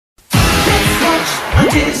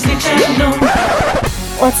Disney Channel.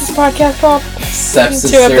 What's this podcast called?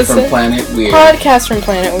 Sepsis from Planet Weird. Podcast from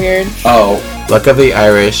Planet Weird. Oh. Luck of the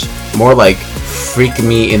Irish. More like freak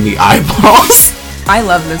me in the eyeballs. I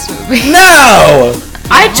love this movie. No!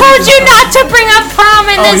 I told you not to bring up prom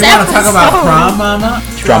in this you want episode. to talk about prom, mama?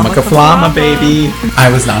 Dramacaflama, baby.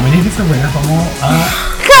 I was nominated for Winter Homo.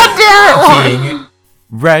 God damn it.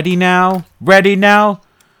 Ready now? Ready now?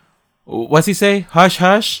 What's he say? Hush,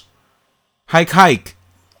 hush? Hike, hike.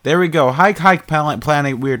 There we go. Hike, hike,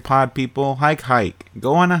 Planet Weird Pod people. Hike, hike.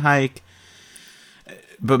 Go on a hike.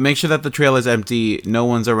 But make sure that the trail is empty. No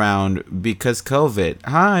one's around because COVID.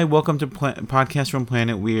 Hi, welcome to Podcast from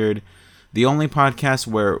Planet Weird. The only podcast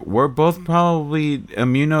where we're both probably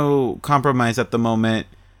immunocompromised at the moment.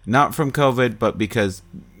 Not from COVID, but because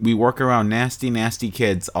we work around nasty, nasty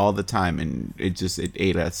kids all the time, and it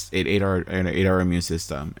ate us. It ate our immune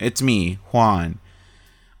system. It's me, Juan.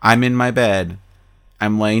 I'm in my bed.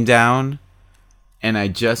 I'm laying down, and I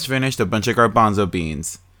just finished a bunch of garbanzo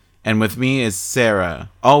beans. And with me is Sarah.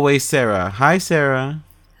 Always Sarah. Hi, Sarah.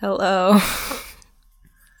 Hello.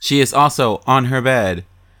 She is also on her bed,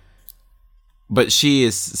 but she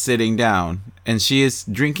is sitting down, and she is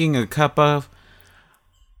drinking a cup of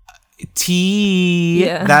tea.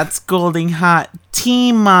 Yeah. That's scalding hot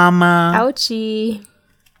tea, mama. Ouchie.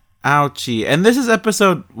 Ouchie. And this is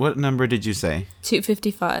episode, what number did you say?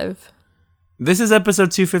 255. This is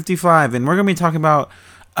episode 255, and we're going to be talking about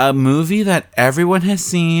a movie that everyone has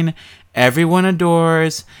seen, everyone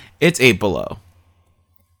adores. It's 8 Below.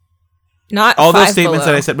 Not All those 5 statements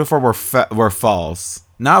Below. that I said before were false.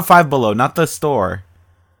 Not 5 Below, not the store.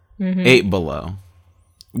 8 Below.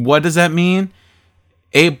 What does that mean?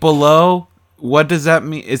 8 Below? What does that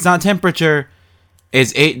mean? It's not temperature.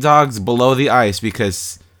 It's 8 dogs below the ice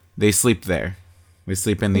because they sleep there. They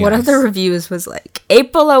sleep in the One ice. of the reviews was like,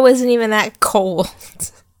 8 Below isn't even that cold.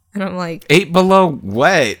 And I'm like, 8 Below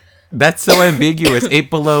what? That's so ambiguous. 8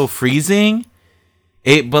 Below freezing?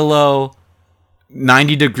 8 Below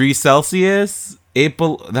 90 degrees Celsius? 8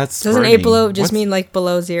 Below, that's doesn't burning. 8 Below just mean like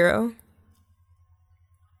below zero?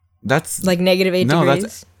 That's Like negative 8 No, degrees?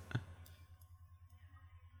 that's-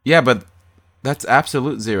 yeah, but that's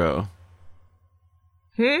absolute zero.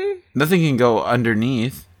 Nothing can go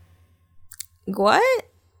underneath. What?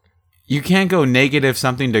 You can't go negative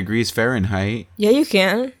something degrees Fahrenheit. Yeah, you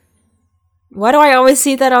can. Why do I always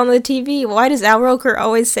see that on the TV? Why does Al Roker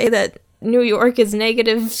always say that New York is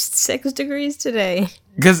negative 6 degrees today?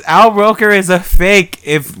 Because Al Roker is a fake.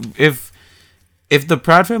 If the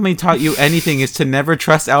Proud Family taught you anything, is to never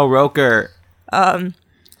trust Al Roker.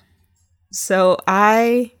 So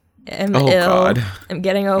I am Oh, ill. God. I'm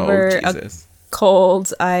getting over a Jesus.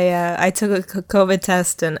 cold. I took a COVID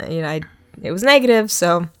test and it was negative.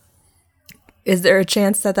 So is there a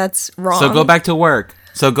chance that that's wrong? So go back to work.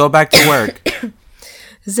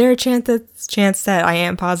 Is there a chance that I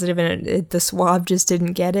am positive and the swab just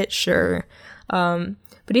didn't get it? Sure.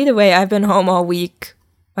 But either way, I've been home all week.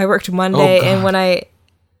 I worked Monday, and when I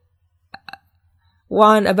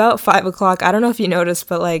won about 5 o'clock, I don't know if you noticed,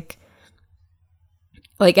 but like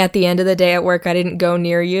at the end of the day at work, I didn't go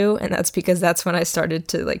near you, and that's because that's when I started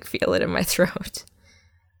to like feel it in my throat.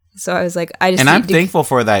 So I was like, I'm thankful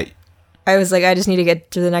for that. I was like, I just need to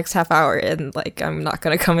get to the next half hour, and like I'm not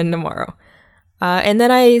gonna come in tomorrow. And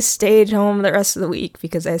then I stayed home the rest of the week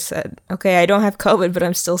because I said, okay, I don't have COVID, but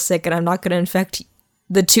I'm still sick, and I'm not gonna infect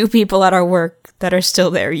the 2 people at our work that are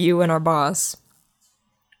still there, you and our boss.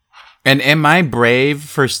 And am I brave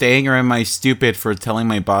for staying, or am I stupid for telling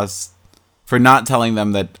my boss, for not telling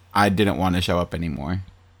them that I didn't want to show up anymore?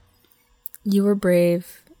 You were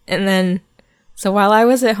brave. And then, so while I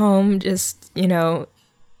was at home, just,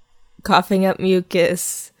 coughing up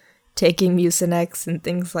mucus, taking Mucinex and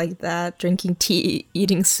things like that, drinking tea,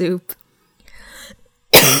 eating soup.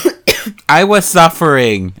 I was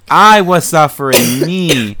suffering.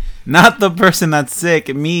 Me. Not the person that's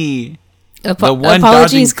sick. Me. The one dodging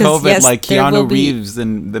Apologies, COVID yes, like there Keanu will be- Reeves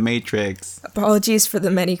in The Matrix. Apologies for the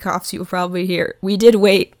many coughs you will probably hear. We did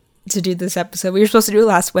wait to do this episode. We were supposed to do it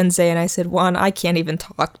last Wednesday, and I said, Juan, I can't even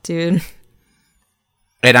talk, dude.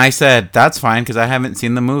 And I said, that's fine, because I haven't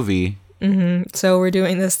seen the movie. So we're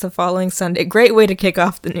doing this the following Sunday. Great way to kick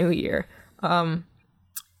off the new year.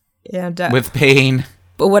 With pain.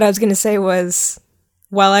 But what I was going to say was,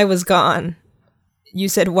 while I was gone, you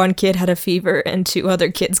said 1 kid had a fever and 2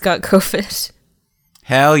 other kids got COVID.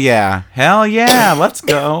 Hell yeah. Let's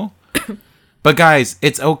go. But guys,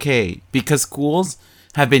 it's okay, because schools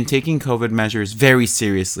have been taking COVID measures very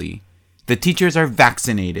seriously. The teachers are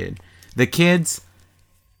vaccinated. The kids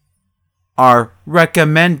are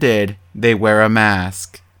recommended they wear a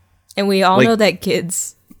mask. And we all Like- know that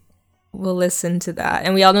kids will listen to that.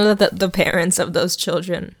 And we all know that the parents of those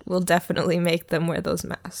children will definitely make them wear those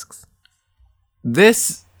masks.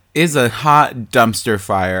 This is a hot dumpster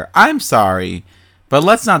fire. I'm sorry, but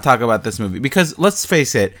let's not talk about this movie because let's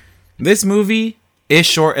face it, this movie is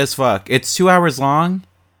short as fuck. It's 2 hours long,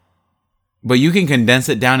 but you can condense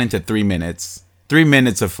it down into 3 minutes. 3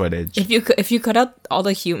 minutes of footage. If you cut out all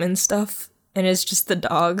the human stuff and it's just the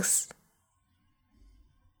dogs,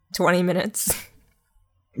 20 minutes.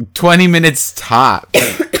 20 minutes top.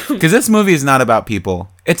 Because this movie is not about people.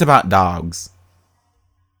 It's about dogs.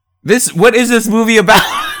 What is this movie about?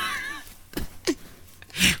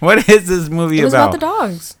 What is this movie It was about? about the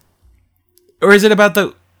dogs. Or is it about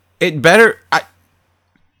it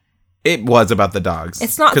was about the dogs.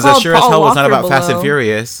 It's not because it called sure as Paul hell was not Walker about Fast and Below.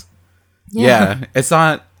 Furious. Yeah. It's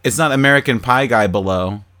not American Pie guy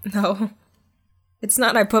below. No. It's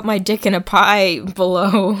not I put my dick in a pie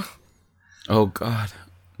below. Oh god.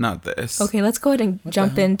 Not this. Okay, let's go ahead and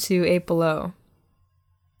jump into A Below.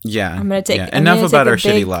 Yeah. I'm gonna take- yeah. I'm Enough gonna about take a our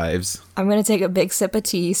shitty big- lives. I'm going to take a big sip of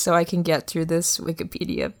tea so I can get through this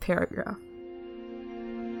Wikipedia paragraph.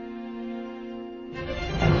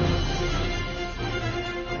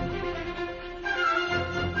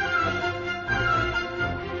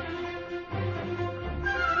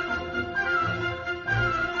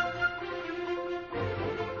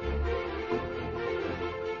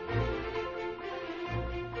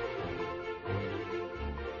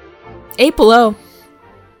 Eight Below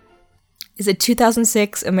is a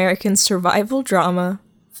 2006 American survival drama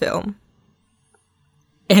film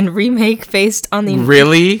and remake based on the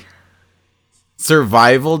Really?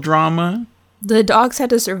 Survival drama? The dogs had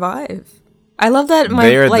to survive. I love that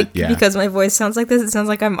because my voice sounds like this. It sounds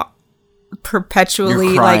like I'm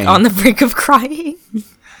perpetually You're like crying. on the brink of crying,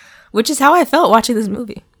 which is how I felt watching this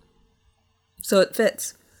movie. So it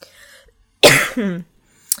fits.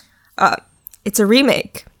 It's a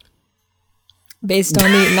remake based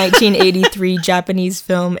on the 1983 Japanese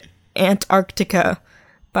film Antarctica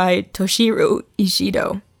by Toshiro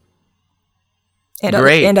Ishido.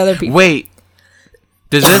 Great. And other people. Wait.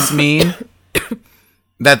 Does this mean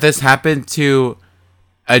that this happened to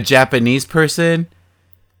a Japanese person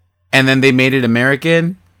and then they made it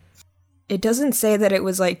American? It doesn't say that it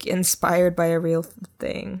was like inspired by a real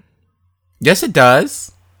thing. Yes, it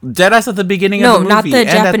does. Deadass at the beginning No, of the movie. not the and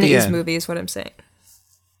at Japanese end. movie is what I'm saying.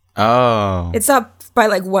 Oh. It's not by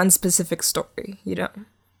like one specific story, you know.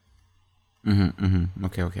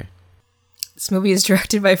 Okay. This movie is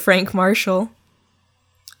directed by Frank Marshall,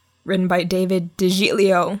 written by David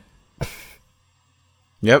DiGilio.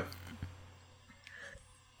 Yep.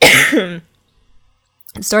 It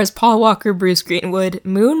stars Paul Walker, Bruce Greenwood,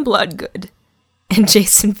 Moon Bloodgood, and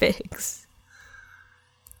Jason Biggs.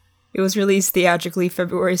 It was released theatrically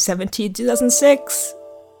February 17, 2006.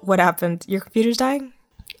 What happened? Your computer's dying?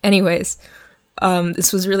 Anyways,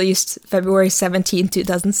 this was released February 17,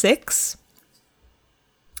 2006.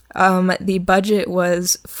 The budget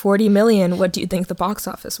was $40 million. What do you think the box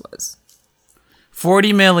office was?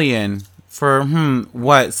 40 million for,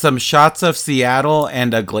 what? Some shots of Seattle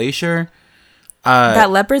and a glacier? That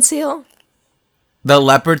leopard seal? The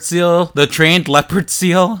leopard seal, the trained leopard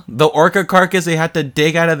seal, the orca carcass they had to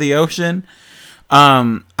dig out of the ocean.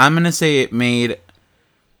 I'm going to say it made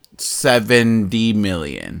 70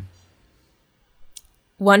 million.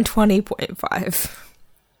 120.5.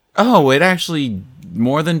 Oh, it actually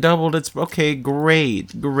more than doubled its... Okay,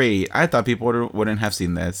 great. I thought people wouldn't have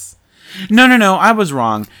seen this. No, I was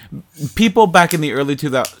wrong. People back in the early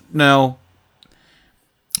 2000s... No.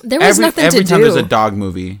 There was nothing to do. Every time there's a dog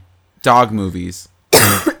movie. Dog movies.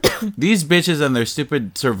 These bitches and their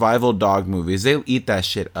stupid survival dog movies, they'll eat that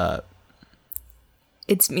shit up.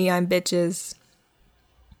 It's me, I'm bitches.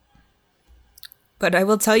 But I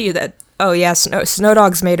will tell you that, oh yeah, Snow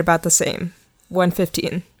Dogs made about the same.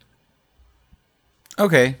 115.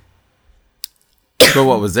 Okay. But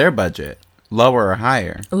what was their budget? Lower or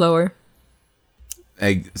higher? Lower.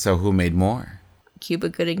 So who made more? Cuba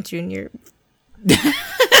Gooding Jr.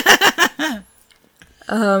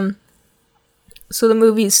 So the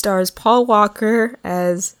movie stars Paul Walker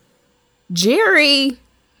as Jerry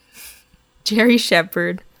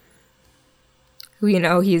Shepard, who, you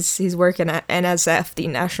know, he's working at NSF, the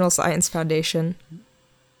National Science Foundation,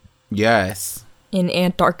 Yes. in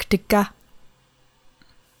Antarctica.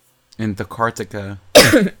 In Antarctica.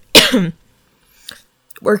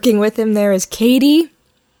 Working with him there is Katie,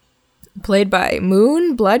 played by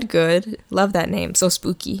Moon Bloodgood. Love that name, so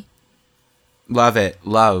spooky. Love it.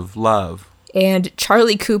 Love. And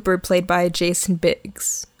Charlie Cooper, played by Jason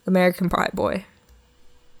Biggs, American Pie Boy.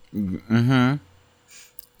 Mm-hmm.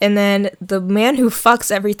 And then the man who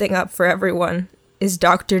fucks everything up for everyone is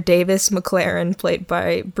Dr. Davis McLaren, played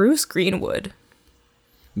by Bruce Greenwood.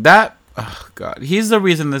 Oh god, he's the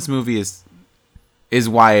reason this movie is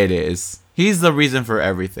why it is. He's the reason for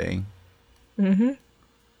everything.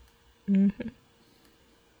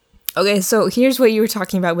 Okay, so here's what you were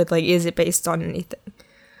talking about with, like, is it based on anything?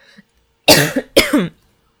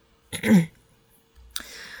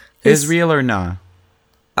 Is real or not?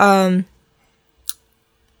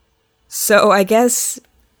 So I guess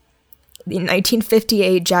the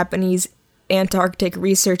 1958 Japanese Antarctic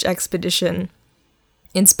research expedition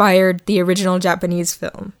inspired the original Japanese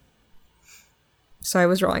film. So I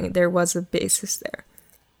was wrong. There was a basis there.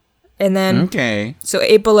 And then, okay. So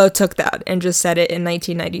Eight Below took that and just set it in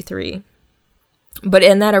 1993. But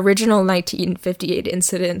in that original 1958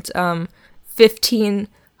 incident, 15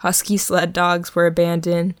 husky sled dogs were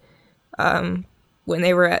abandoned when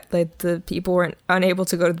they were at, like, the people were unable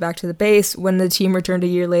to go back to the base. When the team returned a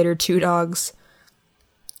year later, 2 dogs,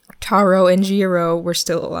 Taro and Jiro, were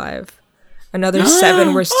still alive. Another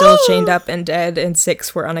 7 were still chained up and dead, and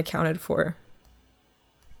 6 were unaccounted for.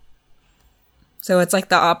 So it's like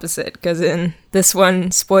the opposite, because in this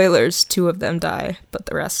one, spoilers, 2 of them die, but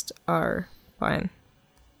the rest are fine.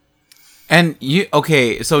 And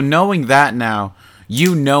so knowing that now,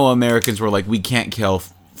 Americans were like, we can't kill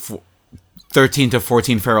 13 to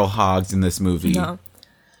 14 feral hogs in this movie. No.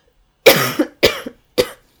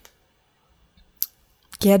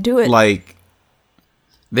 Can't do it. Like,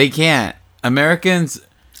 they can't. Americans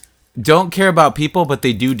don't care about people, but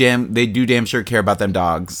they do damn sure care about them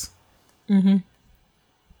dogs.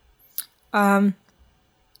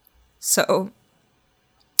 So,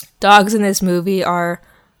 dogs in this movie are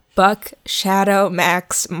Buck, Shadow,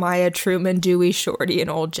 Max, Maya, Truman, Dewey, Shorty, and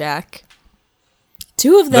Old Jack.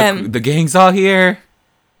 2 of them... The gang's all here.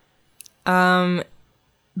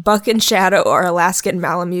 Buck and Shadow are Alaskan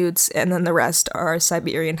Malamutes, and then the rest are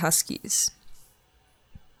Siberian Huskies.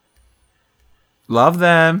 Love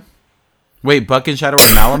them. Wait, Buck and Shadow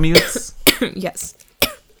are Malamutes? Yes.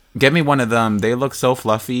 Get me one of them. They look so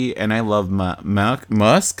fluffy, and I love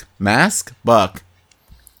Mask? Buck.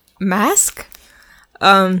 Mask?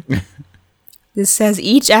 This says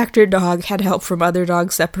each actor dog had help from other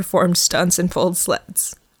dogs that performed stunts and pulled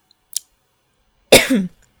sleds.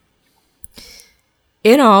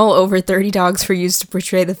 In all, over 30 dogs were used to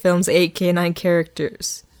portray the film's 8 canine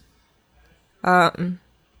characters.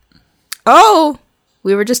 Oh!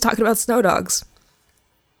 We were just talking about snow dogs.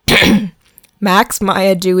 Max,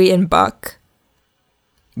 Maya, Dewey, and Buck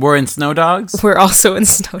were in Snow Dogs? We're also in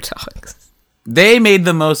Snow Dogs. They made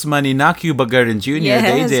the most money, not Cuba Gooding Jr. Yes,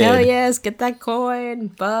 they did. Hell yes, get that coin,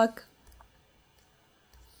 Buck.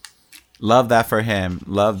 Love that for him.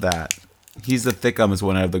 Love that. He's the thickums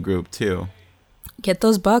one out of the group, too. Get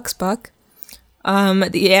those bucks, Buck.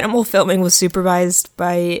 The animal filming was supervised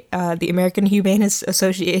by the American Humane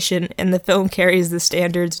Association, and the film carries the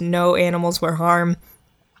standards no animals were harmed.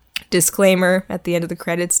 Disclaimer at the end of the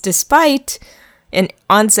credits, despite an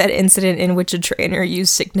on-set incident in which a trainer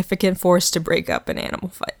used significant force to break up an animal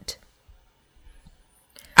fight.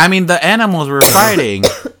 I mean, the animals were fighting.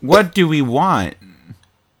 What do we want?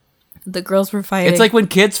 The girls were fighting. It's like when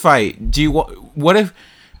kids fight. What if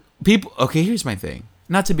people... Okay, here's my thing.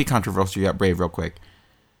 Not to be controversial yet, Brave, real quick.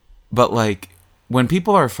 But, like, when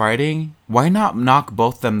people are fighting, why not knock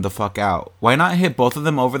both them the fuck out? Why not hit both of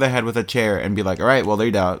them over the head with a chair and be like, all right, well,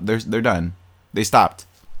 they're down. They're done. They stopped.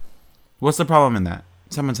 What's the problem in that?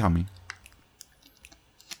 Someone tell me.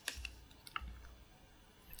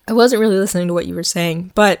 I wasn't really listening to what you were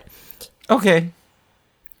saying, but... Okay.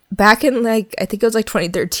 Back in, like, I think it was, like,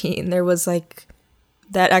 2013, there was, like,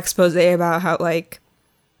 that expose about how, like,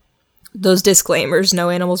 those disclaimers, no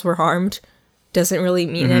animals were harmed, doesn't really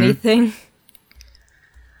mean anything.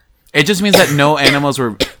 It just means that no animals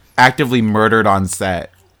were actively murdered on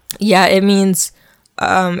set. Yeah, it means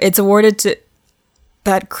it's awarded to...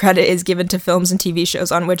 That credit is given to films and TV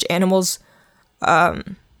shows on which animals...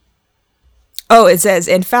 it says,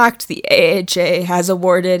 in fact, the AHA has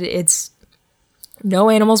awarded its no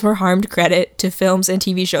animals were harmed credit to films and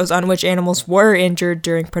TV shows on which animals were injured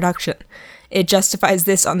during production. It justifies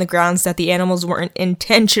this on the grounds that the animals weren't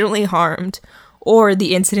intentionally harmed or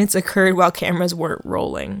the incidents occurred while cameras weren't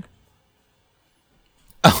rolling.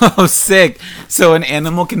 Oh, sick. So an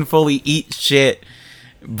animal can fully eat shit,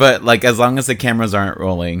 but, like, as long as the cameras aren't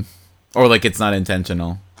rolling or, like, it's not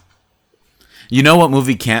intentional. You know what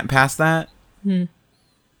movie can't pass that? Friday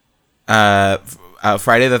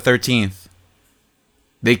the 13th.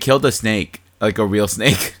 They killed a snake, like a real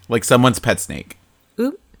snake, like someone's pet snake.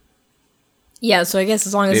 Oop. Yeah, so I guess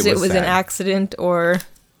as long as it was an accident or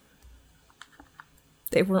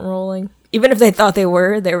they weren't rolling. Even if they thought they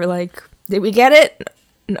were like, did we get it?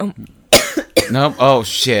 No. Nope. Oh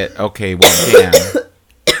shit. Okay. Well, damn.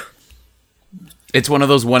 It's one of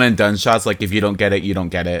those one and done shots. Like if you don't get it, you don't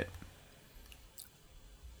get it.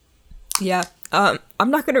 Yeah. I'm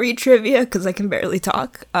not gonna read trivia because I can barely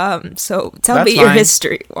talk. So tell That's me your fine.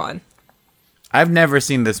 history, Juan. I've never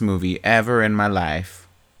seen this movie ever in my life.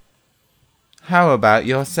 How about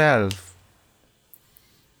yourself?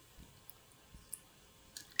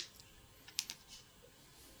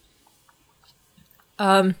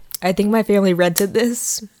 I think my family rented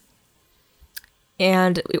this,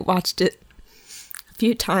 and we watched it a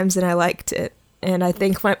few times, and I liked it. And I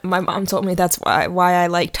think my mom told me that's why I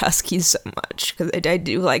liked Huskies so much, because I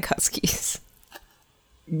do like Huskies.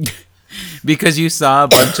 Because you saw a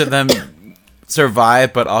bunch of them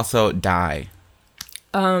survive, but also die.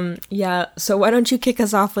 Yeah, so why don't you kick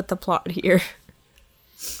us off with the plot here?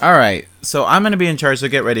 All right, so I'm going to be in charge, so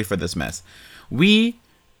get ready for this mess.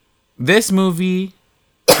 This movie,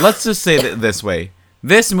 let's just say it this way.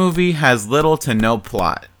 This movie has little to no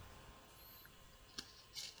plot.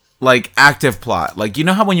 Like, active plot. Like, you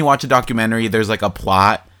know how when you watch a documentary, there's like a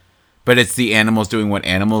plot, but it's the animals doing what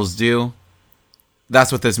animals do?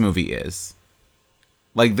 That's what this movie is.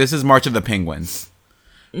 Like, this is March of the Penguins.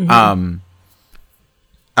 Mm-hmm.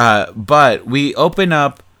 But we open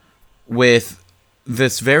up with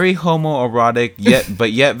this very homoerotic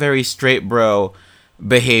yet very straight bro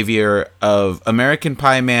behavior of American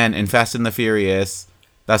Pie Man and Fast and the Furious.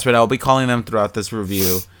 That's what I'll be calling them throughout this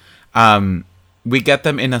review. We get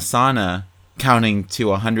them in a sauna counting to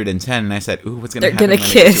 110, and I said, ooh, what's gonna happen? They're gonna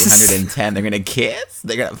kiss. 110. They're gonna kiss?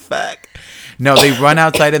 They're gonna fuck? No, they run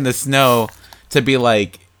outside in the snow to be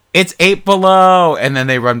like, it's 8 below, and then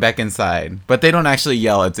they run back inside. But they don't actually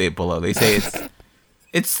yell it's 8 below. They say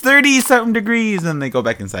it's 30 something degrees, and they go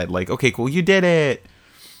back inside like, okay, cool, you did it.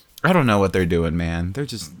 I don't know what they're doing, man.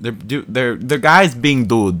 They're guys being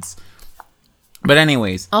dudes. But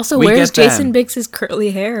anyways, Also, where's Jason Biggs' curly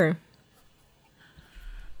hair?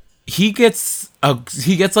 He gets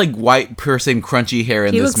like white person crunchy hair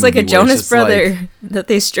in he this movie. He looks like a Jonas brother that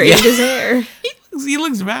they straightened his hair. He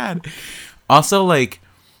looks bad. Also, like,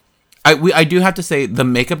 I do have to say the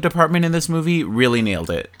makeup department in this movie really nailed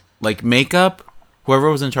it. Like, makeup, whoever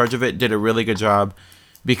was in charge of it did a really good job,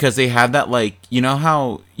 because they had that, like, you know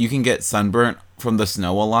how you can get sunburnt from the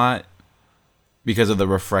snow a lot because of the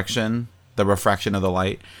refraction of the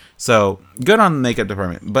light. So, good on the makeup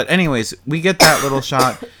department. But anyways, we get that little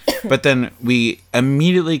shot, but then we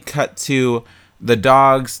immediately cut to the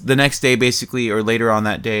dogs the next day, basically, or later on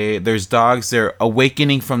that day. There's dogs, they're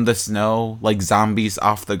awakening from the snow, like zombies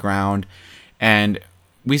off the ground, and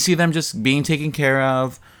we see them just being taken care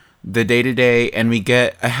of the day-to-day, and we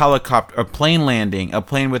get a plane landing, a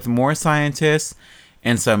plane with more scientists,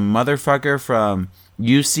 and some motherfucker from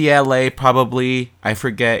UCLA, probably. I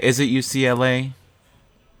forget. Is it UCLA?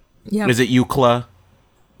 Yeah. Is it UCLA?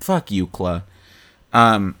 Fuck UCLA.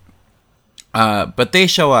 But they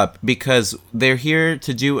show up because they're here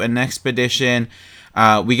to do an expedition.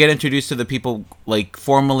 We get introduced to the people, like,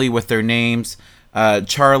 formally with their names.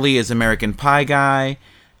 Charlie is American Pie Guy,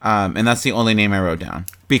 and that's the only name I wrote down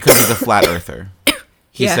because he's a flat earther.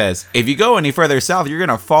 He says, if you go any further south, you're going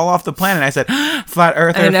to fall off the planet. I said, flat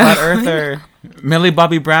earther, flat earther. Millie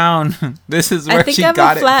Bobby Brown. This is where she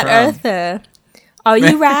got it from. I think I'm a flat earther. Are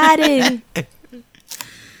you riding?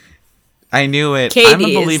 I knew it. Katie I'm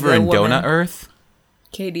a believer in woman. Donut Earth.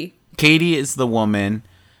 Katie is the woman.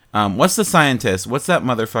 What's the scientist? What's that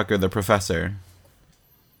motherfucker? The professor.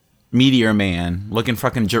 Meteor Man. Looking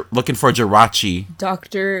for Jirachi.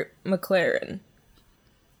 Dr. McLaren.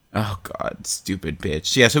 Oh, God. Stupid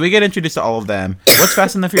bitch. Yeah, so we get introduced to all of them. What's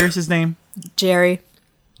Fast and the Furious' name? Jared.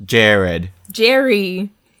 Jerry.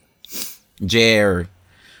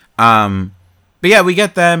 But yeah, we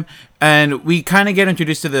get them, and we kind of get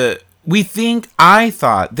introduced to I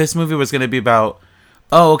thought this movie was going to be about,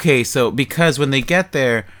 so because when they get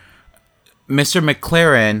there, Mr.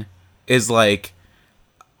 McLaren is like,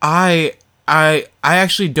 I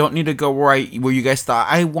actually don't need to go where you guys thought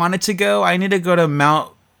I wanted to go. I need to go to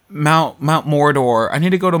Mount Mordor. I need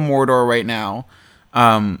to go to Mordor right now.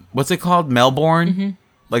 What's it called? Melbourne? Mm-hmm.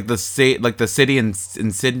 Like the city in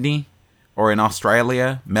Sydney or in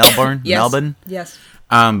Australia, Melbourne, yes. Melbourne. Yes.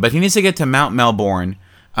 But he needs to get to Mount Melbourne.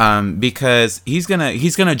 Because he's gonna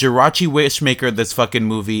Jirachi Wishmaker this fucking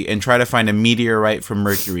movie and try to find a meteorite from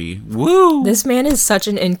Mercury. Woo! This man is such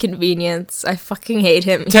an inconvenience. I fucking hate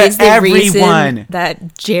him. He's the reason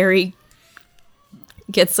that Jerry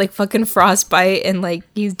gets like fucking frostbite and like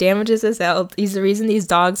he damages his health. He's the reason these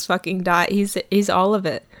dogs fucking die. He's all of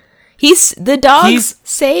it. The dogs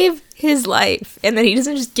save his life, and then he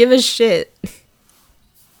doesn't just give a shit.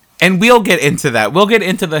 And we'll get into that. We'll get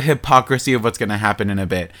into the hypocrisy of what's going to happen in a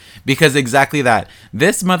bit. Because exactly that.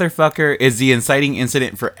 This motherfucker is the inciting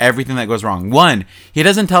incident for everything that goes wrong. One, he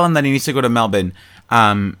doesn't tell him that he needs to go to Melbourne.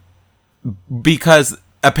 Because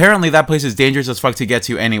apparently that place is dangerous as fuck to get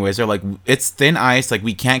to anyways. They're like, it's thin ice. Like,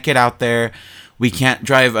 we can't get out there. We can't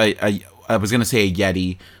drive I was going to say a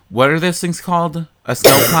Yeti. What are those things called? A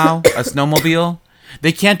snowplow? A snowmobile?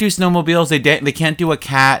 They can't do snowmobiles. They can't do a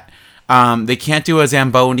cat. They can't do a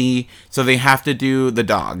Zamboni, so they have to do the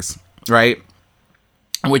dogs, right?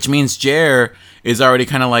 Which means Jer is already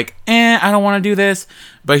kind of like, I don't want to do this.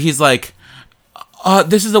 But he's like,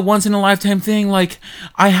 this is a once-in-a-lifetime thing. Like,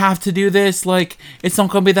 I have to do this. Like, it's not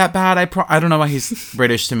going to be that bad. I don't know why he's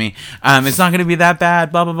British to me. It's not going to be that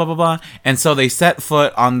bad, blah, blah, blah, blah, blah. And so they set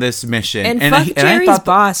foot on this mission. And fuck Jerry's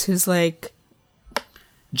boss, who's like...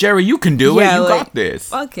 Jerry, you can do it. You got this.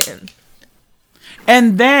 Fuck him.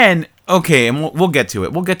 And then... Okay, and we'll get to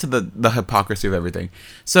it. We'll get to the hypocrisy of everything.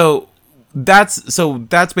 So that's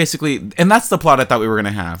basically, and that's the plot I thought we were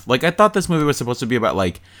gonna have. Like, I thought this movie was supposed to be about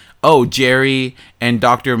like, oh, Jerry and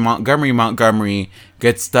Dr. Montgomery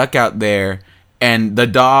get stuck out there, and the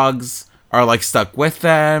dogs are like stuck with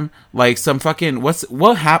them. Like some fucking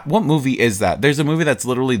what movie is that? There's a movie that's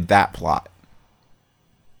literally that plot.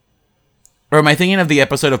 Or am I thinking of the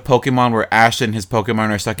episode of Pokemon where Ash and his Pokemon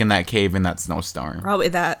are stuck in that cave in that snowstorm? Probably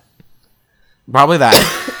that. But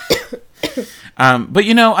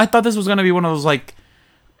I thought this was going to be one of those, like,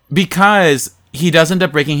 because he does end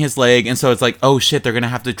up breaking his leg, and so it's like, oh shit, they're going to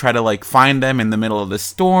have to try to, like, find them in the middle of the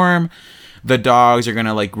storm. The dogs are going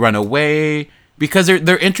to, like, run away, because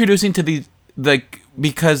they're introducing to the, like,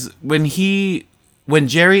 because when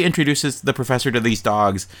Jerry introduces the professor to these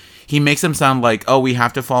dogs, he makes them sound like, oh, we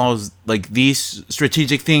have to follow, like, these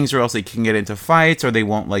strategic things, or else they can get into fights, or they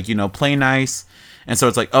won't, like, play nice. And so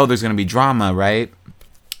it's like, oh, there's going to be drama, right?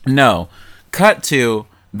 No. Cut to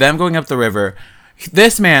them going up the river.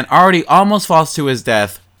 This man already almost falls to his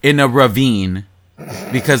death in a ravine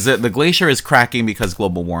because the glacier is cracking because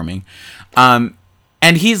global warming. And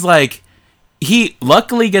he's like, he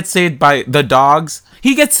luckily gets saved by the dogs.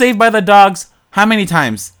 He gets saved by the dogs how many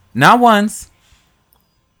times? Not once,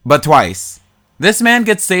 but twice. This man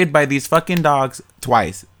gets saved by these fucking dogs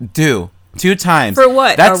twice. Two times. For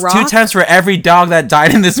what? That's 2 times for every dog that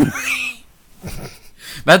died in this movie.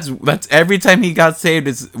 That's every time he got saved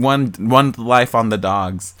is one life on the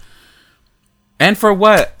dogs. And for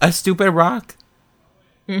what? A stupid rock?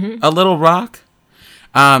 Mm-hmm. A little rock?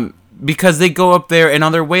 Because they go up there, and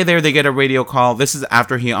on their way there, they get a radio call. This is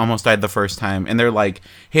after he almost died the first time. And they're like,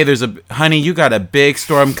 hey, honey, you got a big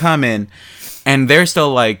storm coming. And they're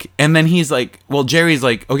still like, and then he's like, well, Jerry's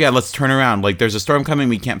like, oh yeah, let's turn around. Like, there's a storm coming.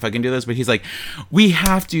 We can't fucking do this. But he's like, we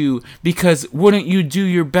have to, because wouldn't you do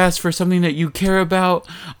your best for something that you care about?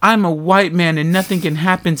 I'm a white man and nothing can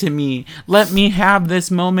happen to me. Let me have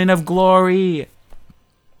this moment of glory.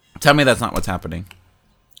 Tell me that's not what's happening.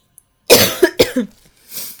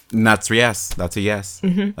 And that's yes. That's a yes.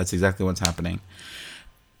 Mm-hmm. That's exactly what's happening.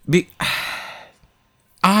 If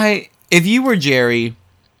you were Jerry...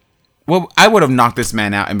 Well, I would have knocked this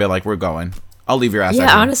man out and been like, we're going. I'll leave your ass out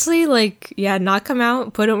here. Honestly, like, knock him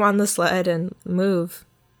out, put him on the sled, and move.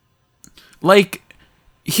 Like,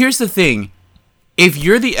 here's the thing. If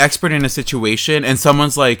you're the expert in a situation and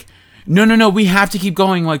someone's like, no, we have to keep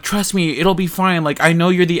going. Like, trust me, it'll be fine. Like, I know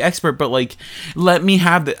you're the expert, but, like, let me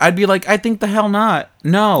have it. I'd be like, I think the hell not.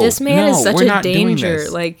 No. This man is such a danger.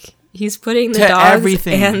 Like, he's putting the dogs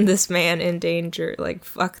and this man in danger. Like,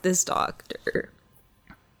 fuck this doctor.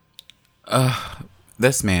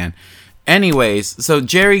 This man. Anyways, so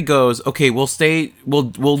Jerry goes, okay, we'll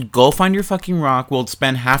go find your fucking rock. We'll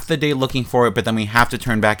spend half the day looking for it, but then we have to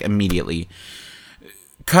turn back immediately.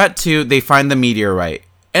 Cut to, they find the meteorite.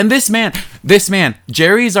 And this man,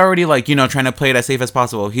 Jerry's already like, trying to play it as safe as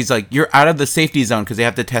possible. He's like, you're out of the safety zone because they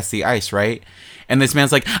have to test the ice, right? And this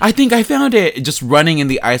man's like, I think I found it. Just running in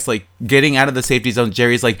the ice, like getting out of the safety zone.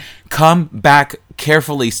 Jerry's like, come back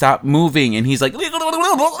carefully. Stop moving. And he's like, my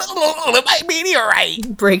meteorite.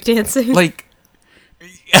 Breakdancing. Like,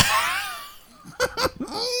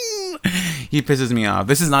 he pisses me off.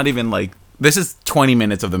 This is not even like, this is 20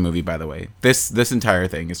 minutes of the movie, by the way. This entire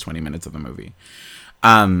thing is 20 minutes of the movie.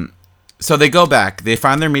 So they go back. They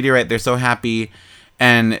find their meteorite. They're so happy.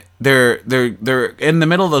 And they're in the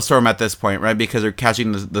middle of the storm at this point, right? Because they're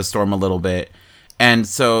catching the storm a little bit. And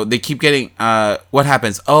so they keep getting... what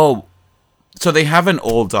happens? Oh, so they have an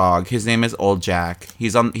old dog. His name is Old Jack.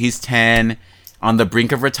 He's 10, on the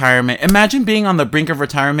brink of retirement. Imagine being on the brink of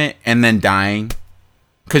retirement and then dying.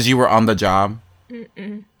 because you were on the job.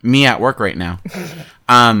 Me at work right now.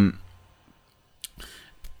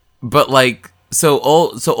 But like, so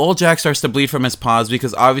old Jack starts to bleed from his paws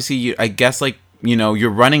because obviously I guess like, you know, you're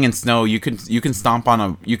running in snow. You can stomp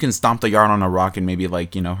the yard on a rock and maybe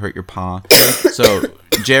like, you know, hurt your paw. So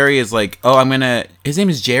Jerry is like, oh, his name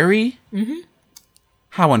is Jerry. Mm-hmm.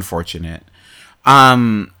 How unfortunate.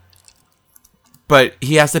 But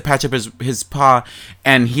he has to patch up his paw,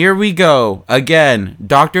 and here we go again.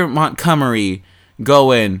 Dr. Montgomery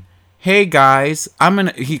going, hey guys,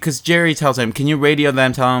 because Jerry tells him, can you radio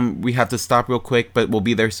them? Tell them we have to stop real quick, but we'll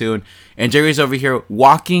be there soon. And Jerry's over here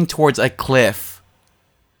walking towards a cliff.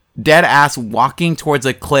 Dead ass walking towards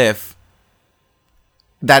a cliff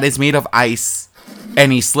that is made of ice.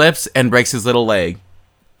 And he slips and breaks his little leg.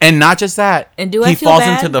 And not just that. And he falls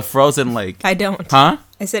into the frozen lake. I don't. Huh?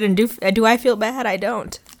 I said, and do I feel bad? I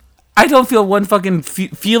don't. I don't feel one fucking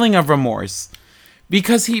feeling of remorse.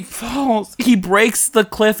 Because he falls. He breaks the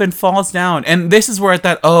cliff and falls down. And this is where I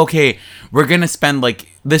thought, oh, okay, we're going to spend, like,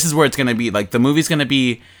 this is where it's going to be. Like, the movie's going to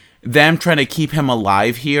be them trying to keep him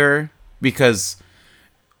alive here. Because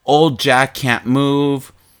old Jack can't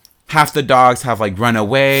move. Half the dogs have, like, run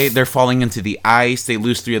away. They're falling into the ice. They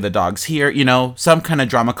lose 3 of the dogs here. You know, some kind of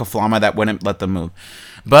drama kaflama that wouldn't let them move.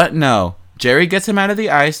 But no. Jerry gets him out of the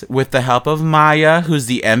ice with the help of Maya, who's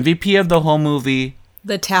the MVP of the whole movie.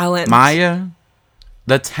 The talent. Maya.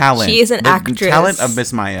 The talent. She is an actress. The talent of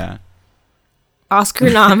Miss Maya. Oscar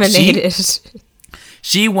nominated.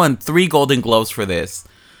 She won 3 Golden Globes for this.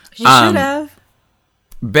 She should have.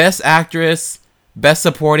 Best Actress, Best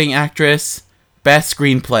Supporting Actress, Best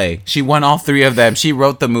Screenplay. She won all 3 of them. She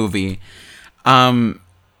wrote the movie.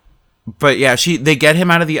 But yeah, they get him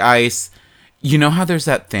out of the ice. You know how there's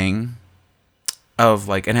that thing of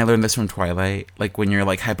like, and I learned this from Twilight, like when you're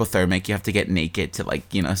like hypothermic, you have to get naked to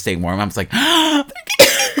like, you know, stay warm. I was like,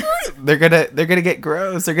 they're gonna get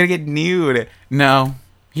gross. They're gonna get nude. No,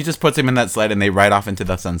 he just puts him in that sled and they ride off into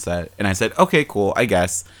the sunset. And I said, okay, cool, I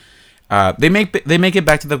guess. They make it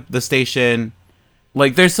back to the station.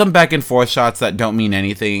 Like there's some back and forth shots that don't mean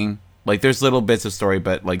anything. Like there's little bits of story,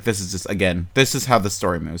 but like this is just, again, this is how the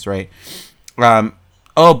story moves, right?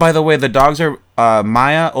 Oh, by the way, the dogs are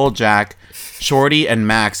Maya, Old Jack, Shorty, and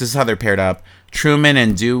Max. This is how they're paired up. Truman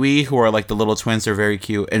and Dewey, who are like the little twins, are very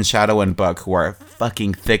cute. And Shadow and Buck, who are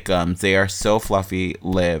fucking thickums. They are so fluffy.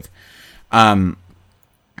 Live. We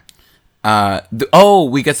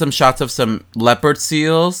get some shots of some leopard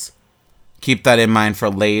seals. Keep that in mind for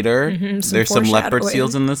later. There's some leopard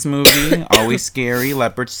seals in this movie. Always scary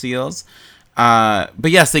leopard seals. But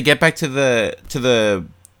yes, they get back to the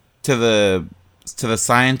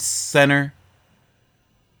science center.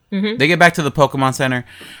 They get back to the Pokemon Center.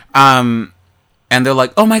 And they're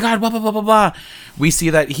like, oh my god, blah, blah, blah, blah, blah. We see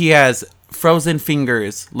that he has frozen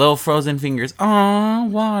fingers. Little frozen fingers. Aw,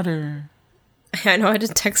 water. I know, I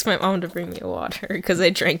just text my mom to bring me water because I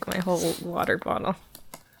drank my whole water bottle.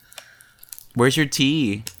 Where's your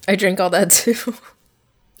tea? I drink all that too.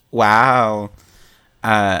 Wow.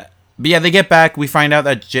 But yeah, they get back. We find out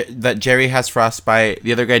that Jerry has frostbite.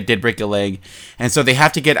 The other guy did break a leg, and so they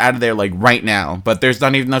have to get out of there like right now. But there's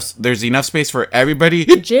not even enough. There's enough space for everybody.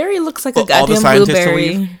 Jerry looks like a goddamn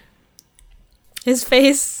blueberry. His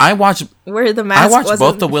face. I watched where the mask. I watched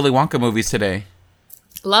both the Willy Wonka movies today.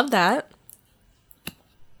 Love that.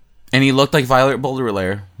 And he looked like Violet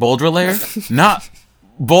Baudelaire. Baudelaire? Not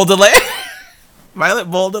Baudelaire. Violet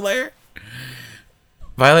Baudelaire.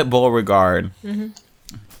 Violet Beauregard.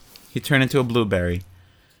 He turned into a blueberry.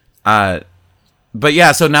 But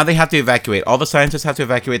yeah, so now they have to evacuate. All the scientists have to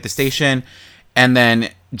evacuate the station. And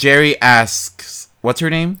then Jerry asks, what's her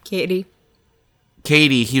name? Katie.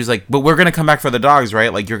 He was like, but we're going to come back for the dogs,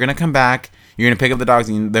 right? Like, you're going to come back. You're going to pick up the dogs,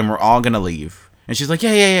 and then we're all going to leave. And she's like,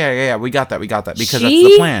 yeah. We got that. Because that's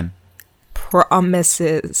the plan.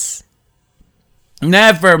 Promises.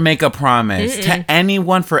 Never make a promise to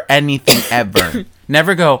anyone for anything ever.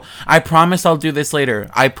 Never go, I promise I'll do this later.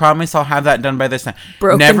 I promise I'll have that done by this time.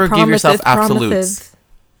 Never give yourself absolutes.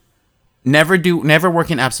 Never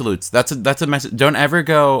work in absolutes. That's a message. Don't ever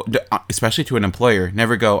go, especially to an employer,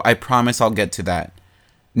 never go, I promise I'll get to that.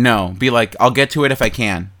 No, be like, I'll get to it if I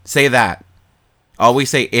can. Say that.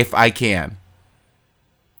 Always say, if I can.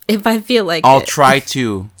 If I feel like I'll try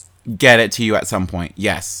to get it to you at some point.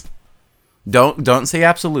 Yes. Don't say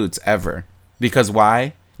absolutes ever. Because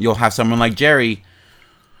why? You'll have someone like Jerry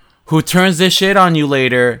who turns this shit on you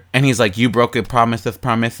later, and he's like, you broke a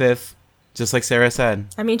promiseth. Just like Sarah said.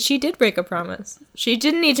 I mean, she did break a promise. She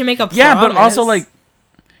didn't need to make a promise. Yeah,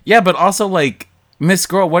 but also like, Miss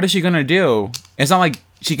Girl, what is she gonna do? It's not like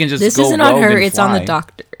she can just This go isn't on her, and it's fly. on the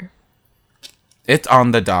doctor. It's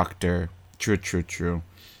on the doctor. True.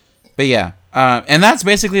 But yeah, and that's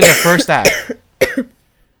basically the first act.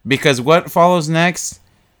 Because what follows next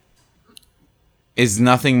is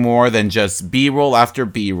nothing more than just B-roll after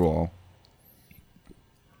B-roll.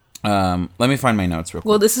 Let me find my notes real quick.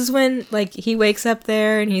 Well, this is when, like, he wakes up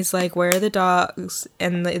there and he's like, where are the dogs?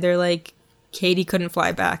 And they're like, Katie couldn't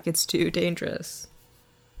fly back. It's too dangerous.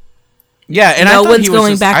 Yeah, and no one's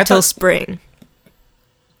going back till spring.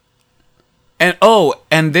 And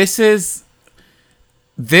and this is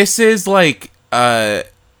like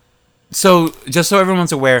so just so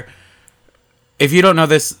everyone's aware, if you don't know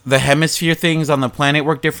this, the hemisphere things on the planet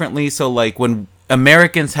work differently. So like when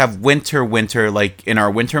Americans have winter like in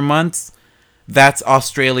our winter months, that's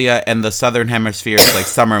Australia, and the southern hemisphere is like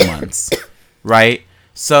summer months, right?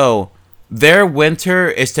 So their winter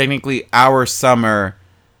is technically our summer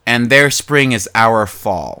and their spring is our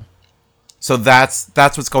fall. So that's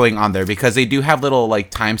what's going on there, because they do have little like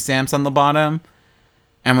timestamps on the bottom.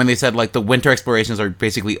 And when they said like the winter explorations are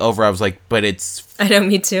basically over, I was like, but I know,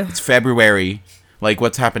 me too. It's February. Like,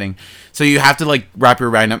 what's happening? So you have to like wrap your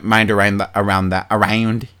mind around that.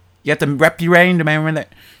 You have to wrap your mind around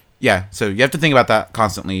that. Yeah. So you have to think about that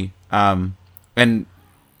constantly. And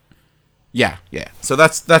yeah. So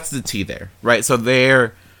that's the tea there, right? So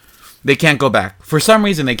they can't go back. For some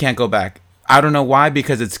reason, they can't go back. I don't know why,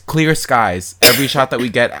 because it's clear skies. Every shot that we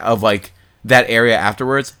get of like that area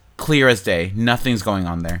afterwards, clear as day. Nothing's going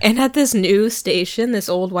on there. And at this new station, this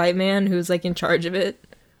old white man who's like in charge of it,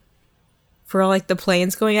 for like the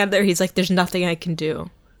planes going out of there, he's like, there's nothing I can do.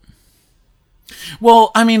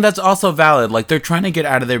 Well, I mean, that's also valid. Like, they're trying to get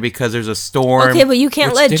out of there because there's a storm. Okay, but you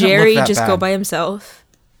can't let Jerry just go by himself.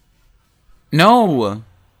 No.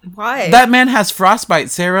 Why? That man has frostbite,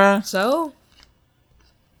 Sarah. So?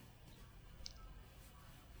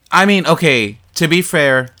 I mean, okay, to be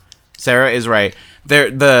fair, Sarah is right.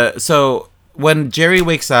 So when Jerry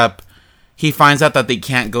wakes up, he finds out that they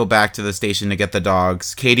can't go back to the station to get the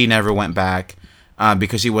dogs. Katie never went back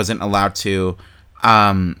because she wasn't allowed to.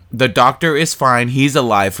 The doctor is fine. He's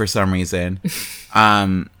alive for some reason.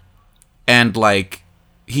 And like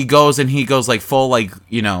he goes like full, like,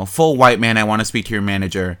 you know, full white man. I want to speak to your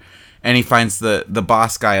manager. And he finds the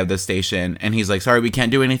boss guy of the station, and he's like, sorry, we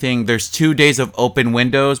can't do anything. There's 2 days of open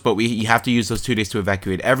windows, but you have to use those 2 days to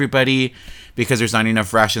evacuate everybody because there's not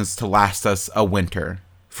enough rations to last us a winter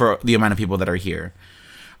for the amount of people that are here.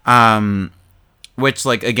 Which,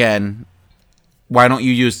 like, again, why don't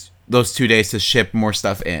you use those 2 days to ship more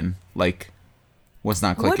stuff in? Like, what's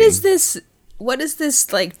not clicking? What is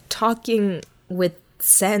this, like, talking with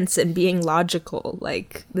sense and being logical?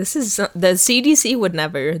 Like, this is the CDC would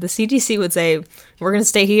never. The CDC would say, we're gonna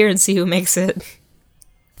stay here and see who makes it.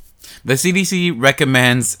 The CDC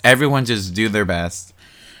recommends everyone just do their best.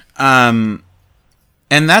 And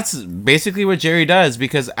that's basically what Jerry does,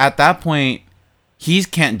 because at that point he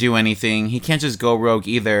can't do anything. He can't just go rogue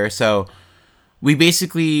either. So we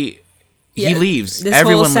basically he leaves. This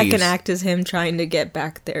Everyone whole second leaves. act is him trying to get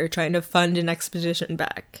back there, trying to fund an expedition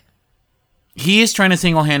back. He is trying to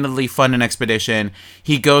single-handedly fund an expedition.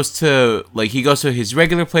 He goes to his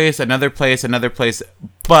regular place, another place,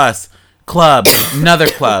 bus, club, another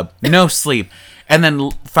club, no sleep. And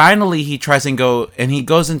then finally he goes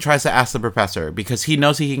and tries to ask the professor, because he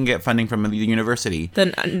knows he can get funding from the university.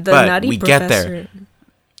 The but nutty we professor. get there.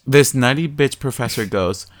 This nutty bitch professor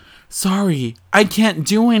goes, sorry, I can't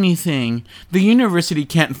do anything. The university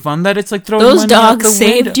can't fund that. It's like throwing those money out the dogs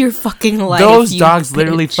saved window. your fucking life. Those you dogs bitch.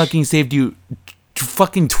 literally fucking saved you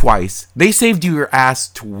fucking twice. They saved you your ass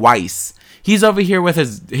twice. He's over here with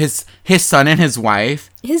his son and his wife.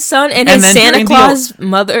 His son and his Santa Claus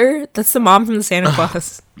mother. That's the mom from the Santa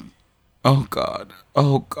Claus. Oh God.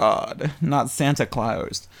 Not Santa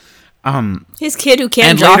Claus. His kid who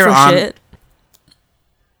can't draw for shit.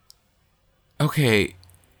 Okay.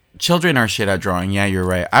 Children are shit at drawing. Yeah, you're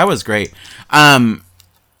right. I was great.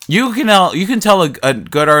 You can tell a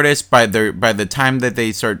good artist by the time that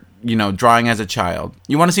they start, you know, drawing as a child.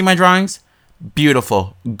 You want to see my drawings?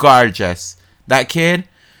 Beautiful, gorgeous. That kid,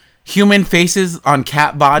 human faces on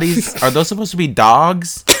cat bodies. Are those supposed to be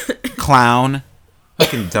dogs? Clown,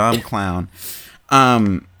 fucking dumb clown.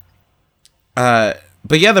 But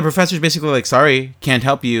yeah, the professor's basically like, sorry, can't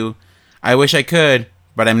help you. I wish I could,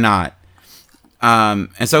 but I'm not.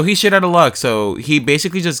 And so he's shit out of luck. So he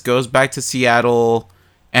basically just goes back to Seattle,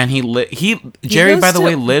 and Jerry, by the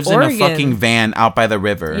way, lives Oregon. in a fucking van out by the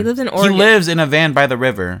river. He lives in Oregon. He lives in a van by the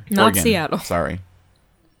river. Not Oregon. Seattle. Sorry.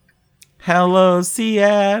 Hello,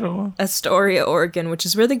 Seattle. Astoria, Oregon, which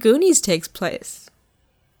is where the Goonies takes place.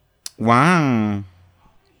 Wow.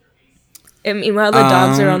 And meanwhile, the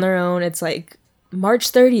dogs are on their own. It's like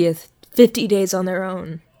March 30th, 50 days on their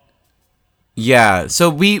own. Yeah, so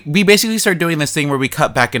we basically start doing this thing where we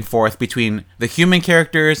cut back and forth between the human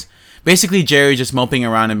characters, basically Jerry just moping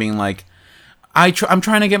around and being like, I'm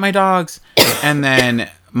trying to get my dogs, and then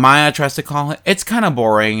Maya tries to call it. It's kind of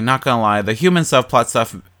boring, not gonna lie. The human subplot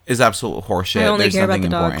stuff is absolute horseshit. I only There's care about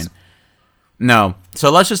nothing the important. dogs. No,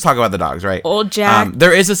 so let's just talk about the dogs, right? Old Jack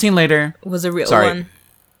there is a scene later. was a real one.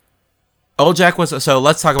 Old Jack was... So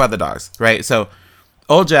let's talk about the dogs, right? So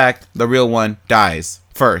Old Jack, the real one, dies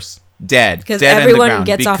first. Dead. Because dead everyone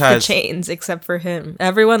gets off the chains except for him.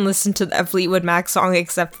 Everyone listened to that Fleetwood Mac song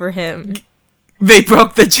except for him. They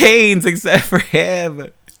broke the chains except for him.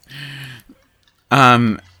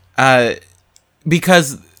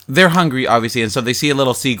 Because they're hungry, obviously, and so they see a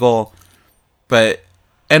little seagull.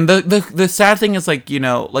 And the sad thing is, like, you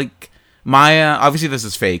know, like, Maya, obviously this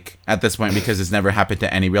is fake at this point because it's never happened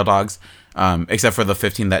to any real dogs, except for the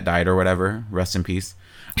 15 that died or whatever. Rest in peace.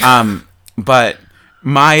 But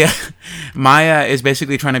Maya is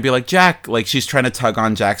basically trying to be like Jack. Like, she's trying to tug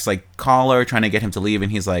on Jack's, like, collar, trying to get him to leave,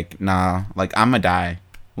 and he's like, nah, like, I'm gonna die.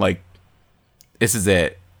 Like, this is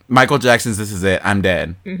it. Michael Jackson's This Is It. I'm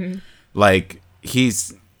dead. Mm-hmm. Like,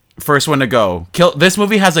 he's first one to go. This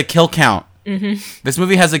movie has a kill count. Mm-hmm. This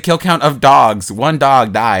movie has a kill count of dogs. One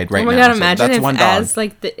dog died right now. Oh my god, so imagine that's if one dog. as,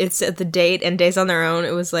 like, it's at the date and Days on Their Own,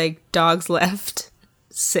 it was, like, dogs left.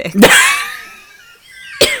 Sick.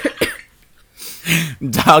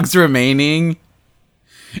 Dogs remaining.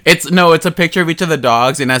 It's a picture of each of the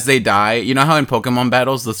dogs, and as they die, you know how in Pokemon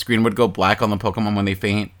battles the screen would go black on the Pokemon when they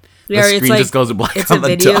faint? Yeah, the screen just goes black it's on a the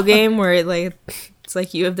video dog. game where it's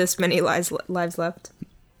like you have this many lives left.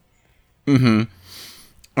 Mm-hmm.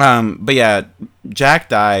 But yeah, Jack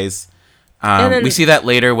dies. Then, we see that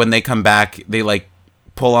later when they come back. They like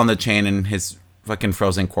pull on the chain, and his fucking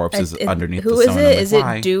frozen corpse is underneath. Who the is stone. it? Like, is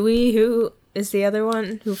why? it Dewey? Who is the other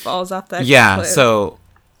one who falls off that? Yeah. cliff? So.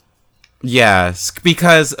 Yes,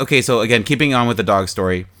 because okay. So again, keeping on with the dog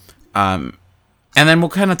story, and then we'll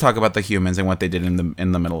kind of talk about the humans and what they did in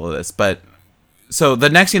the middle of this. But so the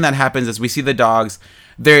next thing that happens is we see the dogs.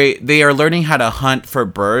 They are learning how to hunt for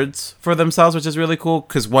birds for themselves, which is really cool.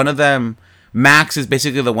 Because one of them, Max, is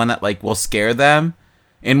basically the one that like will scare them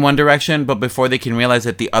in one direction, but before they can realize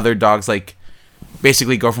it, the other dogs like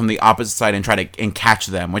basically go from the opposite side and try to catch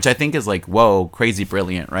them, which I think is like, whoa, crazy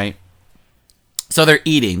brilliant, right? So they're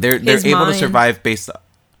eating. They're able to survive based on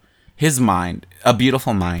his mind, a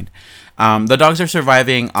beautiful mind. The dogs are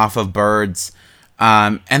surviving off of birds,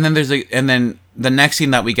 and then then the next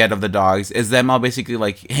scene that we get of the dogs is them all basically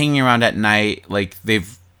like hanging around at night. Like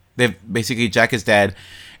they've basically Jack is dead,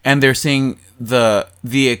 and they're seeing the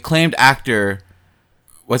acclaimed actor.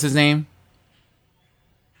 What's his name?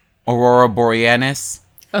 Aurora Boreanaz.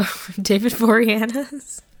 Oh, David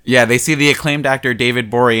Boreanaz. Yeah, they see the acclaimed actor David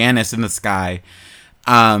Boreanaz in the sky.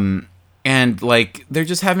 And like they're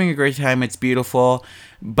just having a great time. It's beautiful.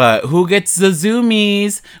 But who gets the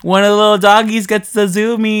zoomies? One of the little doggies gets the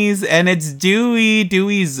zoomies, and it's Dewey.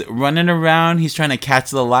 Dewey's running around. He's trying to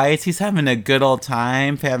catch the lights. He's having a good old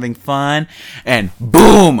time, having fun. And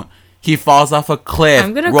boom! He falls off a cliff,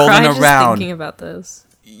 I'm gonna rolling cry just around, thinking about this.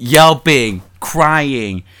 yelping,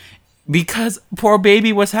 crying. Because poor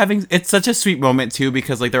baby was having... It's such a sweet moment, too,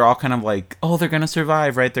 because like they're all kind of like, oh, they're going to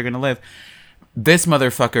survive, right? They're going to live. This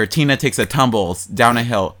motherfucker, Tina, takes a tumble down a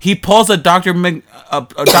hill. He pulls a Dr.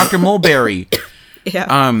 Mulberry.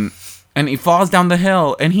 Yeah. And he falls down the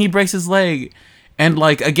hill, and he breaks his leg. And,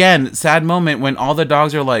 like, again, sad moment when all the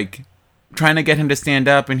dogs are, like, trying to get him to stand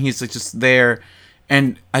up, and he's like, just there.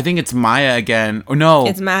 And I think it's Maya again. Or no.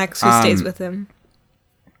 It's Max who stays with him.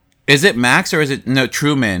 Is it Max or is it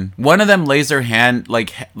Truman? One of them lays their hand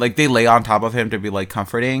like they lay on top of him to be like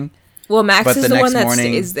comforting. Well, Max but is the one that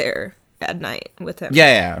morning, stays there at night with him.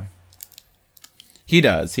 Yeah. He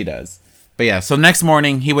does. But yeah, so next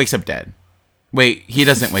morning he wakes up dead. Wait, he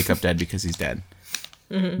doesn't wake up dead because he's dead.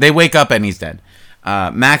 Mm-hmm. They wake up and he's dead.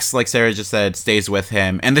 Max, like Sarah just said, stays with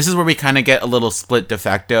him. And this is where we kind of get a little split de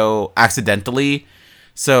facto accidentally.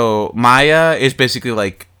 So Maya is basically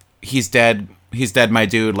like, he's dead, my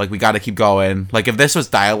dude. Like, we got to keep going. Like, if this was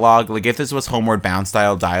dialogue, like, if this was Homeward Bound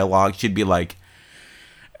style dialogue, she'd be like,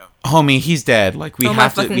 homie, he's dead. Like, we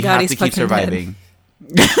have to keep surviving.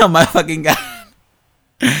 Oh my fucking God.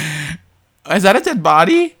 Is that a dead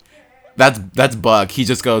body? That's Buck. He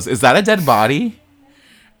just goes, is that a dead body?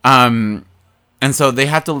 And so they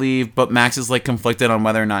have to leave, but Max is like conflicted on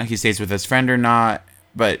whether or not he stays with his friend or not.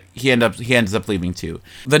 But he ends up leaving too.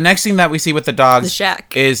 The next thing that we see with the dogs, the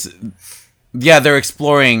shack, is they're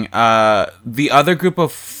exploring. The other group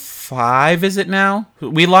of 5, is it now?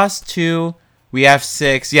 We lost 2. We have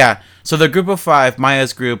 6. Yeah. So the group of 5,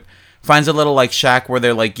 Maya's group, finds a little like shack where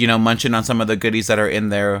they're like, munching on some of the goodies that are in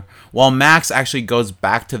there, while Max actually goes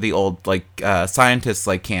back to the old like scientist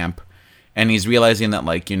like camp, and he's realizing that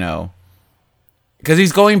like, because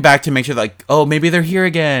he's going back to make sure like, oh, maybe they're here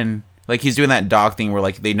again. Like he's doing that dog thing where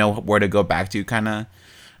like they know where to go back to kind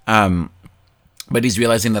of, but he's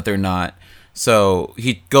realizing that they're not. So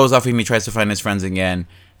he goes off and he tries to find his friends again.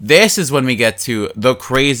 This is when we get to the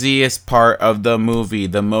craziest part of the movie,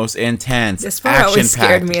 the most intense, this part always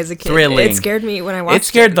scared me as a kid. Thrilling. It scared me when I watched it. It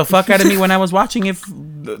scared the fuck out of me when I was watching it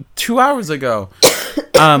 2 hours ago.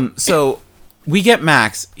 So we get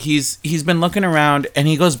Max. He's been looking around, and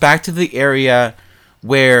he goes back to the area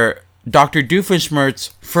where Dr.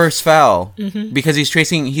 Doofenshmirtz first fell, because he's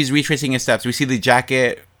retracing his steps. We see the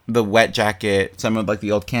jacket, the wet jacket, some of like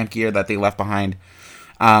the old camp gear that they left behind.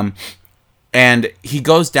 And he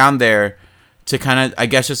goes down there to kind of, I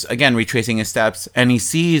guess, just, again, retracing his steps. And he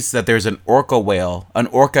sees that there's an orca whale, an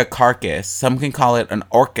orca carcass. Some can call it an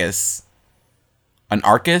orcus. An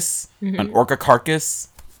arcus? An orca carcass.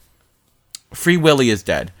 Free Willy is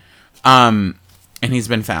dead. And he's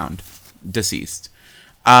been found. Deceased.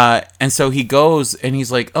 And so he goes and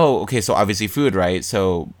he's like, oh, okay, so obviously food, right?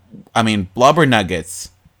 So, I mean, blubber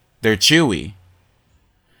nuggets. They're chewy.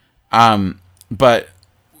 But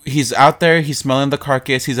he's out there, he's smelling the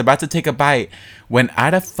carcass, he's about to take a bite, when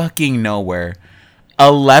out of fucking nowhere,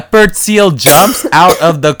 a leopard seal jumps out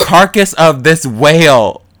of the carcass of this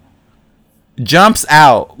whale. Jumps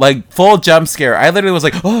out. Like, full jump scare. I literally was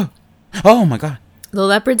like, oh my god. The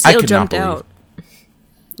leopard seal jumped out.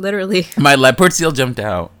 Literally. My leopard seal jumped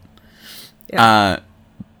out. Yeah.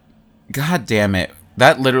 God damn it.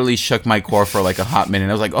 That literally shook my core for like a hot minute.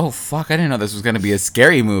 I was like, oh, fuck, I didn't know this was going to be a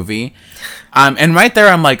scary movie. And right there,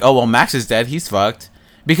 I'm like, oh, well, Max is dead. He's fucked.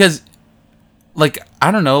 Because, like, I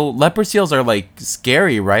don't know. Leopard seals are, like,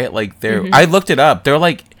 scary, right? Like, they're... I looked it up. They're,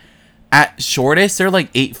 like, at shortest, they're, like,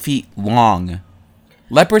 8 feet long.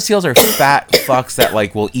 Leopard seals are fat fucks that,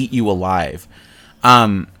 like, will eat you alive.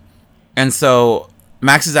 And so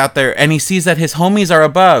Max is out there, and he sees that his homies are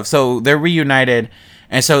above. So they're reunited.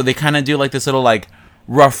 And so they kind of do, like, this little, like,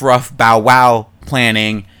 rough bow wow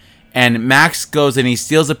planning, and Max goes and he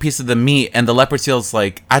steals a piece of the meat, and the leopard seal's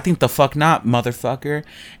like, I think the fuck not, motherfucker.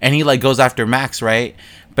 And he like goes after Max, right?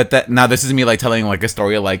 But that, now this is me like telling like a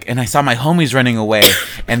story of, like, and I saw my homies running away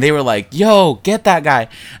and they were like, yo, get that guy.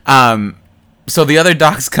 So the other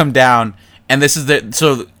dogs come down, and this is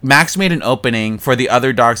so Max made an opening for the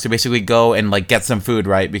other dogs to basically go and like get some food,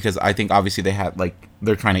 right? Because I think obviously they had like,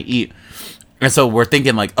 they're trying to eat. And so we're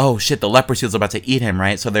thinking like, oh shit, the leopard seal's about to eat him,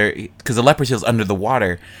 right? So because the leopard seal's under the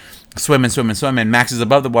water, swimming. Max is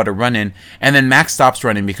above the water running, and then Max stops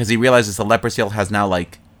running because he realizes the leopard seal has now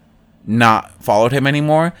like not followed him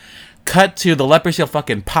anymore. Cut to the leopard seal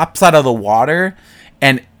fucking pops out of the water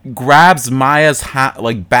and grabs Maya's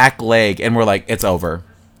like back leg, and we're like, it's over.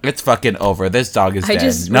 It's fucking over. This dog is dead.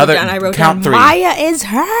 I wrote down, 3. Maya is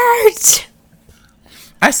hurt.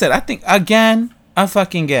 I said, I think again.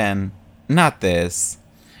 Not this.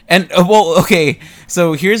 And, well, okay,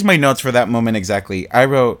 so here's my notes for that moment exactly. I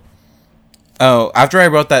wrote, after I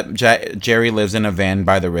wrote that Jerry lives in a van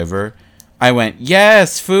by the river, I went,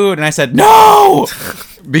 yes, food. And I said, no!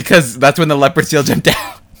 Because that's when the leopard seal jumped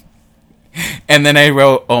out. And then I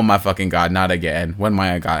wrote, oh my fucking god, not again. When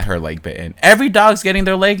Maya got her leg bitten. Every dog's getting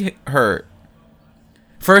their leg hurt.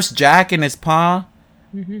 First Jack in his paw.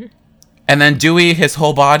 And then Dewey, his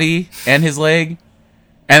whole body and his leg.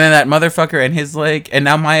 And then that motherfucker and his leg. And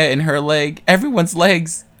now Maya and her leg. Everyone's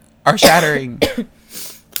legs are shattering.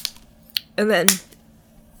 And then...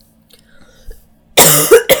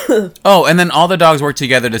 oh, and then all the dogs work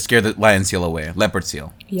together to scare the lion seal away. Leopard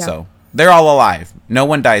seal. Yeah. So, they're all alive. No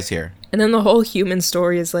one dies here. And then the whole human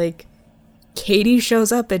story is like... Katie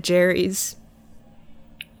shows up at Jerry's.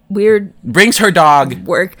 Weird... Brings her dog.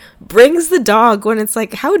 Work. Brings the dog when it's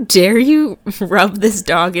like, how dare you rub this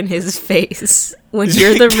dog in his face when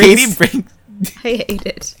you're the reason. I hate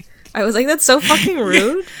it. I was like, that's so fucking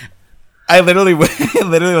rude. I literally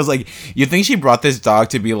was like, you think she brought this dog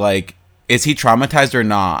to be like, is he traumatized or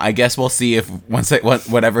not? I guess we'll see if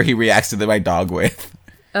whatever he reacts to my dog with.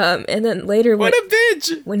 And then later, what a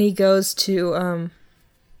bitch! When he goes to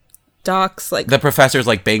Doc's like the professor's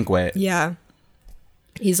like banquet. Yeah.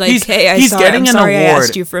 He's like, hey, I'm sorry I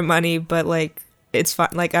asked you for money, but, like, it's fine.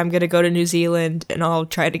 Like, I'm going to go to New Zealand, and I'll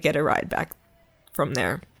try to get a ride back from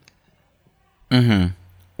there. Mm-hmm.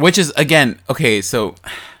 Which is, again, okay, so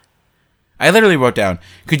I literally wrote down,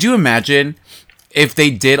 could you imagine if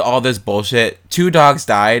they did all this bullshit, 2 dogs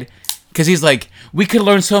died, because he's like, we could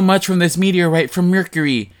learn so much from this meteorite from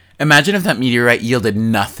Mercury, Imagine if that meteorite yielded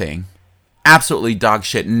nothing. Absolutely dog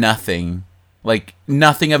shit, nothing. Like,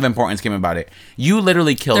 nothing of importance came about it. You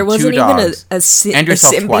literally killed two dogs. There wasn't even a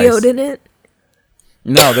symbiote twice. in it?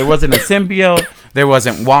 No, there wasn't a symbiote. There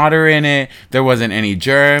wasn't water in it. There wasn't any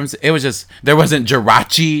germs. It was just, there wasn't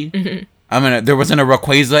Jirachi. Mm-hmm. There wasn't a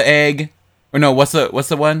Rayquaza egg. Or no, what's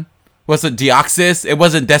the one? What's the Deoxys? It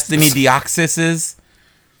wasn't Destiny Deoxyses.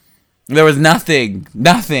 There was nothing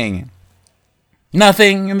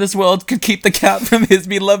in this world could keep the cat from his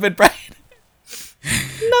beloved bride.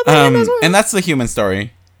 Nothing in this world. And that's the human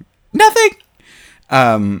story. Nothing.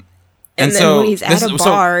 And then so when he's at a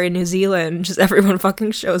bar in New Zealand, just everyone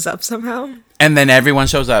fucking shows up somehow. And then everyone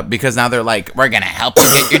shows up because now they're like, we're gonna help you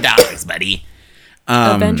get your dogs, buddy.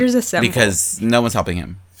 Avengers Assemble. Because no one's helping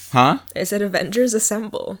him. Huh? I said Avengers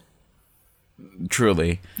Assemble.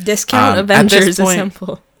 Truly. Discount Avengers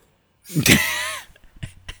Assemble.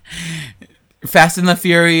 Fast and the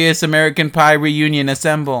Furious American Pie Reunion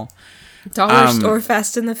Assemble. Dollar Store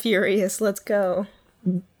Fast and the Furious. Let's go.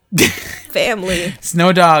 Family.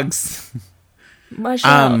 Snow dogs. Mush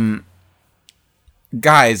up.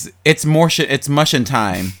 Guys, it's mushin'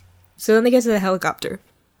 time. So then they get to the helicopter.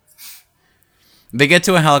 They get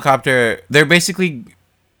to a helicopter. They're basically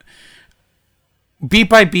beat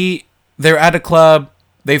by beat. They're at a club.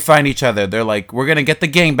 They find each other. They're like, we're gonna get the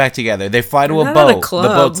gang back together. They fly to a boat. The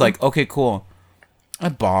boat's like, okay, cool. A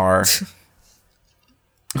bar.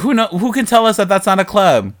 Who can tell us that that's not a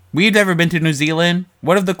club? We've never been to New Zealand.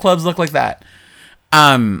 What if the clubs look like that?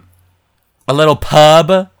 A little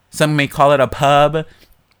pub. Some may call it a pub.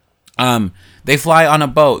 They fly on a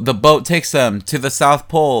boat. The boat takes them to the South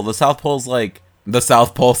Pole. The South Pole's like, the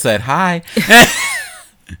South Pole said hi.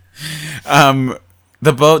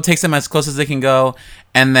 The boat takes them as close as they can go.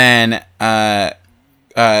 And then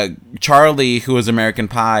Charlie, who is American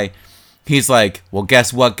Pie, he's like, well,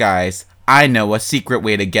 guess what, guys? I know a secret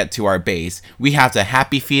way to get to our base. We have to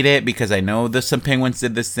happy feed it because I know that some penguins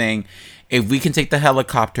did this thing. If we can take the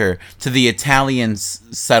helicopter to the Italian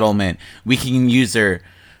settlement, we can use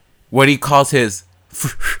what he calls his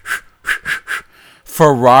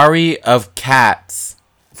Ferrari of cats.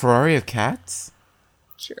 Ferrari of cats?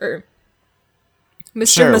 Sure.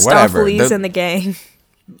 Mr. Mistopheles and the gang.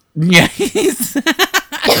 Yeah, he's a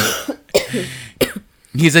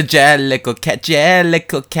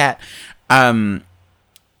jellicle cat.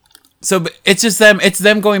 So it's just them. It's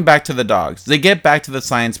them going back to the dogs. They get back to the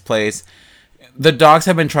science place. The dogs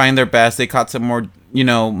have been trying their best. They caught some more.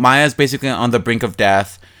 Maya's basically on the brink of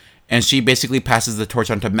death, and she basically passes the torch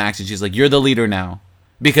on to Max, and she's like, "You're the leader now,"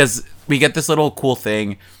 because we get this little cool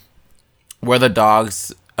thing where the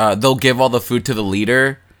dogs they'll give all the food to the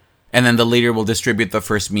leader, and then the leader will distribute the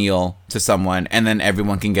first meal to someone, and then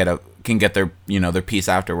everyone can get their their piece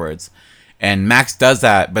afterwards. And Max does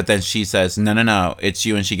that, but then she says, no, it's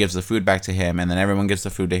you, and she gives the food back to him, and then everyone gives the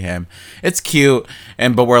food to him. It's cute,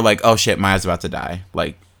 but we're like, oh shit, Maya's about to die.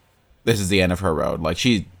 Like, this is the end of her road. Like,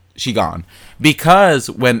 she gone. Because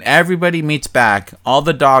when everybody meets back, all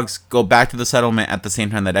the dogs go back to the settlement at the same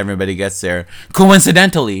time that everybody gets there.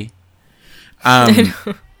 Coincidentally. And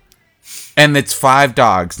it's 5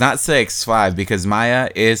 dogs, not 6, 5, because Maya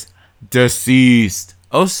is deceased.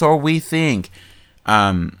 Oh, so we think.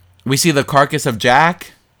 We see the carcass of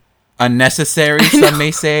Jack. Unnecessary, some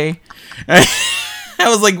may say. I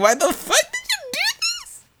was like, why the fuck did you do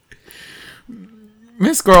this?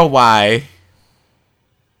 Miss Girl, why?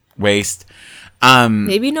 Waste.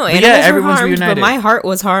 Maybe no animals were harmed, reunited. But my heart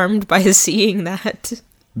was harmed by seeing that.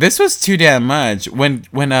 This was too damn much. When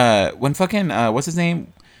fucking, what's his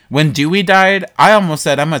name? When Dewey died, I almost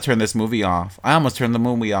said, I'm gonna turn this movie off. I almost turned the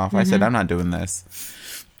movie off. Mm-hmm. I said, I'm not doing this.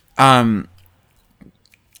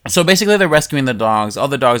 So basically they're rescuing the dogs. All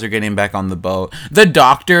the dogs are getting back on the boat. The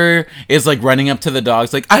doctor is like running up to the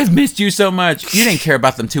dogs like, I've missed you so much. You didn't care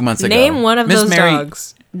about them 2 months ago. Name one of those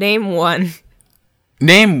dogs. Name one.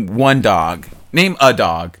 Name one dog. Name a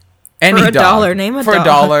dog. Any For a dog. dollar. Name a dog. For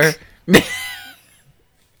 $1.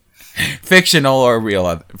 Fictional or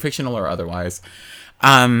real. Fictional or otherwise.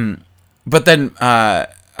 But then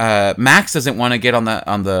Max doesn't want to get on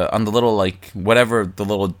the little, like, whatever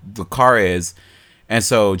the car is. And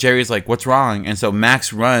so Jerry's like, what's wrong? And so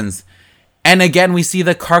Max runs. And again, we see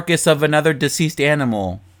the carcass of another deceased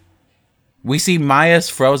animal. We see Maya's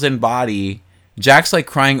frozen body. Jack's like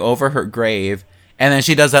crying over her grave. And then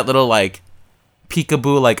she does that little like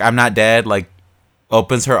peekaboo, like I'm not dead, like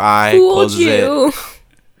opens her eye, closes it.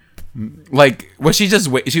 Like, was she just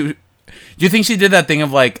do you think she did that thing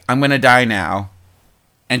of like, I'm gonna die now?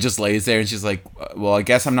 And just lays there and she's like, well, I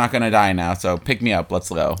guess I'm not going to die now. So pick me up. Let's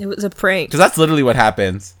go. It was a prank. Because that's literally what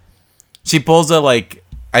happens. She pulls a like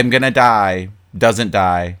I'm gonna die, doesn't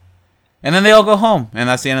die. And then they all go home, and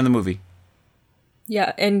that's the end of the movie.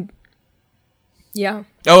 Yeah, and yeah.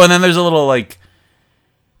 Oh, and then there's a little, like,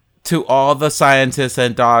 to all the scientists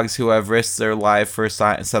and dogs who have risked their life for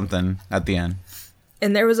something at the end.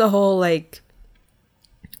 And there was a whole, like,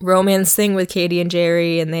 romance thing with Katie and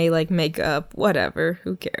Jerry, and they, like, make up. Whatever.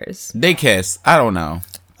 Who cares? They kiss. I don't know.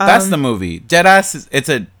 That's the movie. Deadass,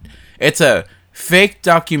 it's a fake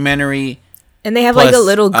documentary. And they have, like, a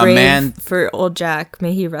little grave for old Jack.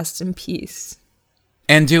 May he rest in peace.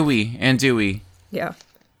 And Dewey. Yeah.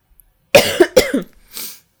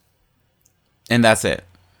 And that's it.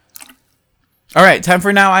 All right, time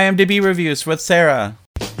for now IMDb reviews with Sarah.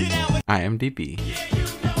 IMDb.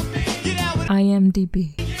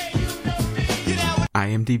 IMDb.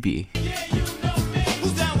 IMDb.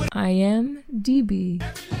 IMDb.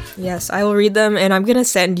 Yes, I will read them, and I'm going to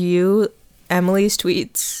send you Emily's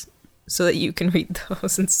tweets so that you can read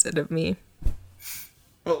those instead of me.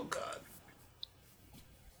 Oh, God.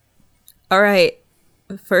 All right.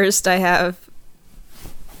 First, I have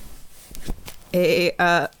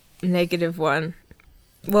a negative one.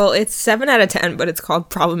 Well, it's 7 out of 10, but it's called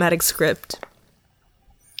Problematic Script.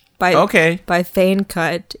 By Thane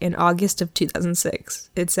Cut in August of 2006.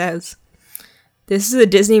 It says, "This is a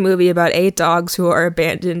Disney movie about 8 dogs who are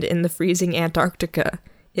abandoned in the freezing Antarctica.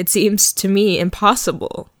 It seems to me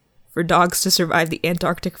impossible for dogs to survive the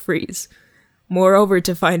Antarctic freeze. Moreover,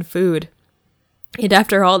 to find food. And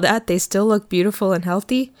after all that, they still look beautiful and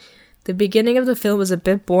healthy. The beginning of the film is a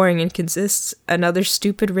bit boring and consists another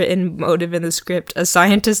stupid written motive in the script, a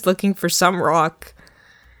scientist looking for some rock.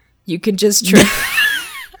 You can just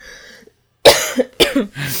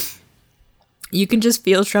you can just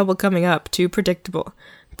feel trouble coming up, too predictable.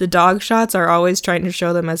 The dog shots are always trying to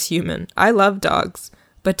show them as human. I love dogs,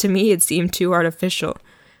 but to me it seemed too artificial.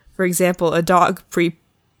 For example, a dog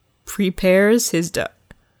prepares his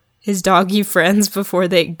doggy friends before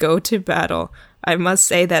they go to battle. I must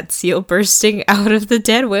say that seal bursting out of the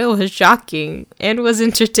dead whale was shocking and was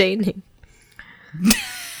entertaining."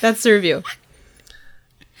 That's the review.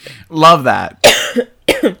 Love that.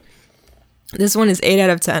 This one is 8 out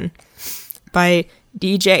of 10 by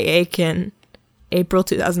DJ Aiken, April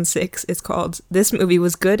 2006. It's called "This Movie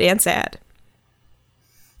Was Good and Sad."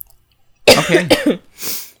 Okay.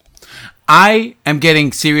 I am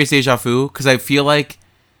getting serious deja vu because I feel like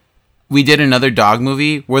we did another dog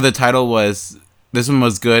movie where the title was, this one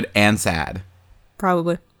was good and sad.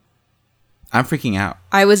 Probably. I'm freaking out.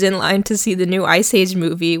 I was in line to see the new Ice Age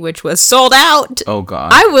movie, which was sold out. Oh,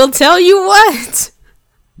 God. I will tell you what.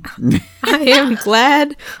 I am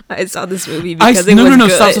glad I saw this movie because it was good.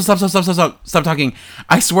 No, stop talking.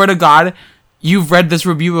 I swear to God, you've read this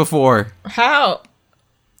review before. How?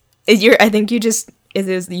 I think you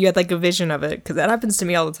had like a vision of it, because that happens to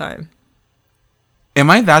me all the time. Am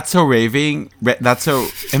I raving?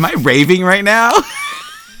 Am I raving right now? Am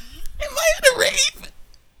I on a rave?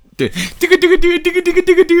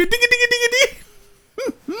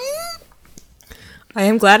 I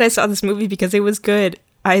am glad I saw this movie because it was good.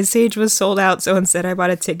 Ice Age was sold out, so instead I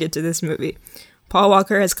bought a ticket to this movie. Paul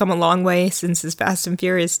Walker has come a long way since his Fast and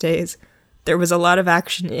Furious days. There was a lot of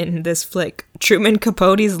action in this flick. Truman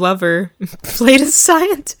Capote's lover played a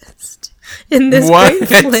scientist in this great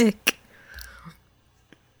flick.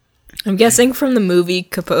 I'm guessing from the movie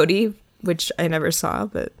Capote, which I never saw,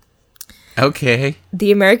 but... Okay.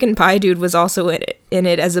 The American Pie dude was also in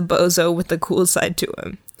it as a bozo with a cool side to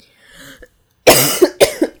him.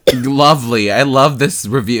 Lovely. I love this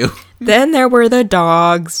review. Then there were the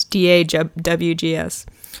dogs. DAWGS.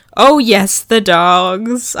 Oh, yes, the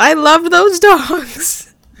dogs. I love those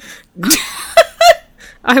dogs.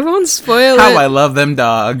 I won't spoil it. How I love them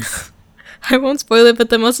dogs. I won't spoil it, but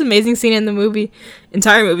the most amazing scene in the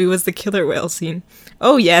entire movie was the killer whale scene.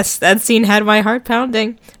 Oh, yes, that scene had my heart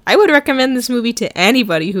pounding. I would recommend this movie to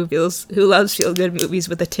anybody who loves feel-good movies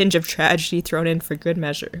with a tinge of tragedy thrown in for good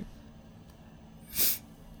measure.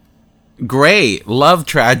 Great. Love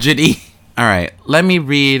tragedy. All right. Let me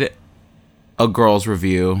read a girl's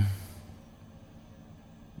review.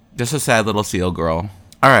 Just a sad little seal girl.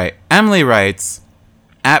 All right. Emily writes,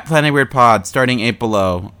 at Planet Weird Pod, starting 8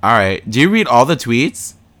 below. All right. Do you read all the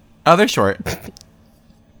tweets? Oh, they're short.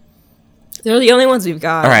 They're the only ones we've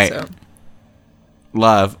got. All right. So.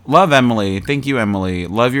 Love Emily. Thank you, Emily.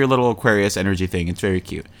 Love your little Aquarius energy thing. It's very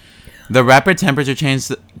cute. The rapid temperature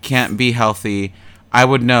change can't be healthy. I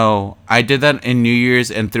would know. I did that in New Year's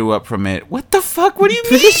and threw up from it. What the fuck? What do you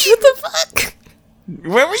mean? What the fuck?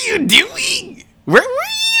 What were you doing? Where were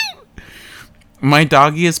you? My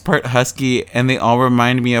doggy is part husky, and they all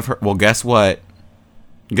remind me of her. Well, guess what?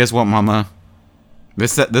 Guess what, Mama?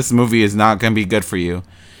 This movie is not gonna be good for you.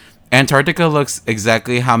 Antarctica looks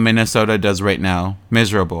exactly how Minnesota does right now.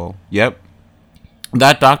 Miserable. Yep.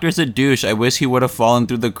 That doctor's a douche. I wish he would have fallen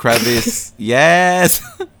through the crevice. Yes.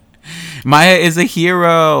 Maya is a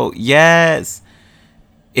hero. Yes.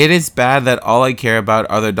 It is bad that all I care about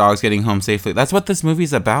are the dogs getting home safely. That's what this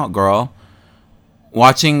movie's about, girl.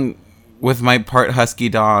 Watching with my part husky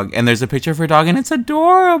dog, and there's a picture of her dog, and it's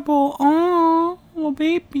adorable. Oh, little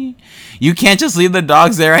baby. You can't just leave the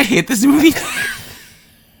dogs there. I hate this movie.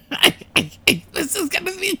 This is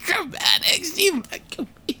gonna be dramatic.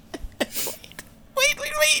 Wait.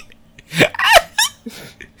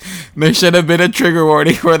 There should have been a trigger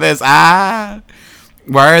warning for this. Why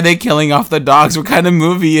are they killing off the dogs? What kind of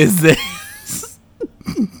movie is this?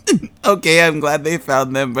 Okay, I'm glad they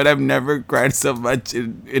found them, but I've never cried so much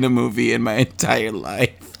in a movie in my entire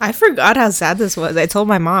life. I forgot how sad this was. I told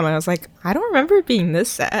my mom, I was like, I don't remember it being this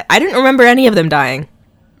sad. I didn't remember any of them dying.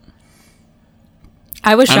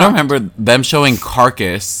 I was shocked. I don't remember them showing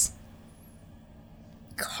Carcass.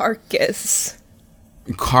 All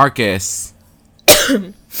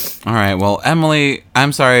right, well, Emily,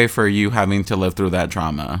 I'm sorry for you having to live through that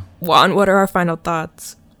trauma. Juan, what are our final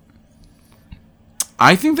thoughts?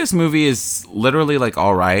 I think this movie is literally, like,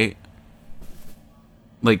 all right.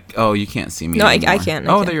 Like, oh, you can't see me anymore. I can't.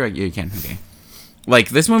 Oh, there you're right. Yeah, you can. Okay. Like,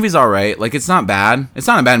 this movie's all right. Like, it's not bad. It's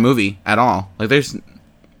not a bad movie at all. Like, it's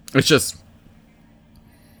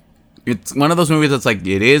one of those movies that's like,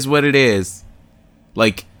 it is what it is.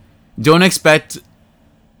 Like, don't expect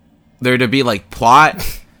there to be, like, plot.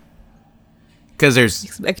 Because there's...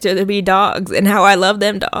 Expect there to be dogs, and how I love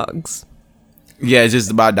them dogs. Yeah, it's just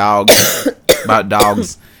about dogs. About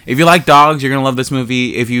dogs. If you like dogs, you're going to love this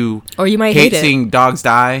movie. If you... Or you might hate it. Seeing dogs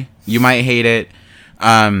die, you might hate it.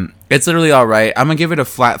 It's literally all right. I'm going to give it a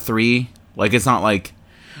flat 3. Like, it's not like...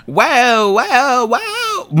 Wow.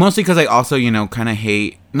 Mostly because I also, kind of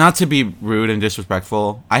hate... Not to be rude and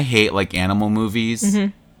disrespectful, I hate, like, animal movies.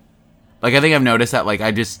 Mm-hmm. Like, I think I've noticed that, like,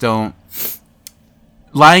 I just don't...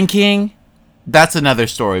 Lion King, that's another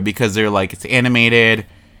story, because they're, like, it's animated,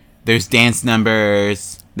 there's dance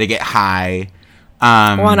numbers, they get high.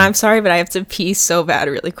 Juan, I'm sorry, but I have to pee so bad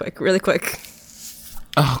really quick.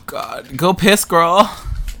 Oh, God. Go piss, girl.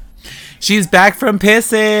 She's back from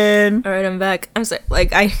pissing. All right, I'm back. I'm sorry.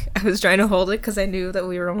 Like, I was trying to hold it because I knew that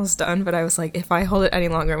we were almost done, but I was like, if I hold it any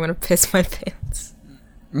longer, I'm going to piss my pants.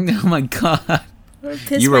 Oh, my God.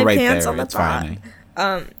 You were right there. It's fine.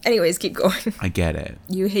 Anyways, keep going. I get it.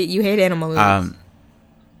 You hate animal movies.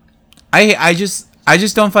 I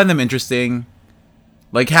just don't find them interesting.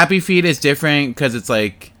 Like, Happy Feet is different because it's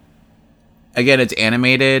like, again, it's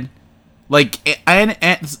animated. Like,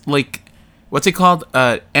 like, what's it called?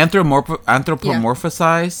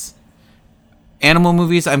 Anthropomorphize. Animal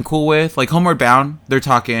movies I'm cool with. Like, Homeward Bound, they're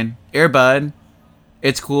talking. Air Bud,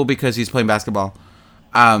 it's cool because he's playing basketball.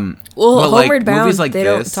 Well, Homeward Bound, movies like they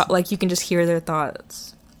don't talk, like, you can just hear their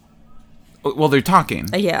thoughts. Well, they're talking.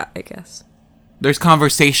 Yeah, I guess. There's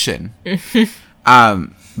conversation.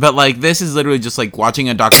 But, like, this is literally just, like, watching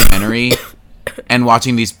a documentary and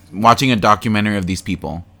watching a documentary of these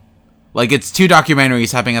people. Like, it's 2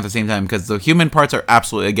 documentaries happening at the same time because the human parts are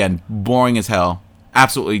absolutely, again, boring as hell.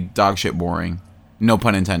 Absolutely dog shit boring. No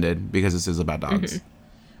pun intended, because this is about dogs. Mm-hmm.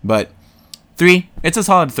 But 3, it's a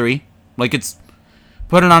solid 3. Like, it's...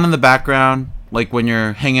 Put it on in the background, like, when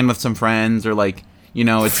you're hanging with some friends, or, like,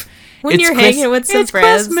 it's... When you're hanging with some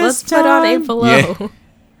friends, let's put on a pillow. Yeah.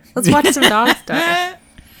 Let's watch some dogs die.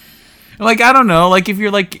 Like, I don't know, like, if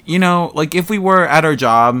you're, like, like, if we were at our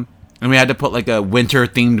job... And we had to put, like, a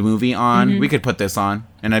winter-themed movie on. Mm-hmm. We could put this on.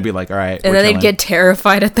 And I'd be like, all right, and then they'd get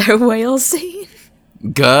terrified at their whale scene.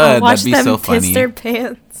 Good. That'd be so funny. Watch them piss their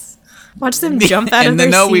pants. Watch them jump out of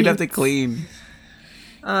their seats. We'd have to clean.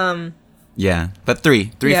 Yeah. But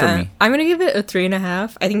 3 for me. I'm going to give it a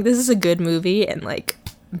 3.5. I think this is a good movie and, like,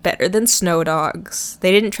 better than Snow Dogs.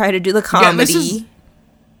 They didn't try to do the comedy.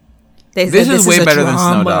 This is way better than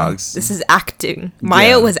Snow Dogs. This is acting.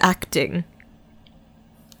 Maya was acting.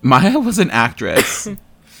 Maya was an actress.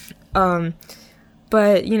 But,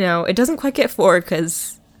 it doesn't quite get 4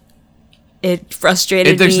 because it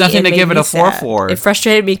frustrated me. There's nothing to give it a 4 for. It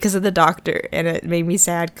frustrated me because of the doctor, and it made me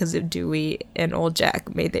sad because of Dewey and old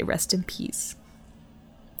Jack. May they rest in peace.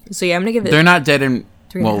 So, yeah, I'm going to give it... They're not dead in...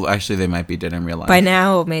 Well, actually, they might be dead in real life. By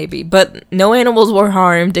now, maybe. But no animals were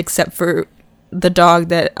harmed except for the dog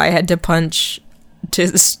that I had to punch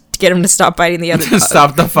to get him to stop biting the other dog.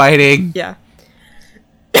 Stop the fighting. Yeah.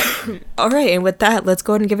 All right, and with that, let's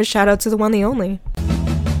go ahead and give a shout out to the one, the only.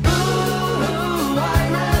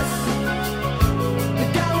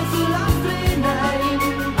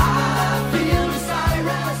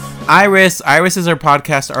 Iris is our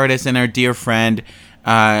podcast artist and our dear friend.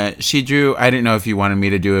 She drew. I didn't know if you wanted me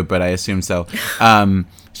to do it, but I assume so.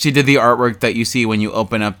 She did the artwork that you see when you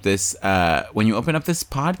open up this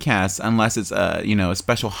podcast, unless it's a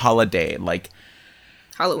special holiday like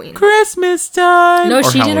Halloween, Christmas time. No, or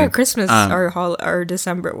she Halloween. did our Christmas, our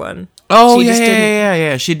December one. Oh, she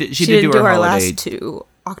yeah. She did do our holiday. last 2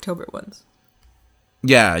 October ones.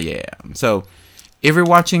 Yeah. So if you're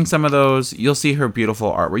watching some of those, you'll see her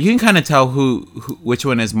beautiful artwork. You can kind of tell which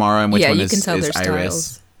one is Mara and which one is their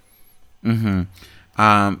Iris. styles.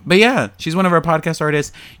 But yeah, she's one of our podcast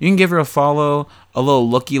artists. You can give her a follow, a little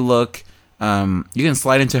looky look. You can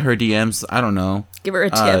slide into her DMs. I don't know. Give her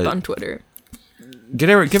a tip on Twitter. Give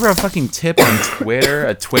her a fucking tip on Twitter,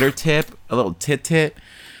 a Twitter tip, a little tit.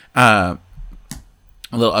 I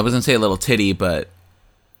was gonna say a little titty, but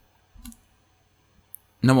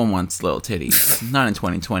no one wants little titties. Not in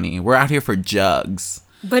 2020. We're out here for jugs.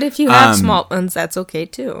 But if you have small ones, that's okay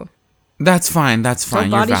too. That's fine.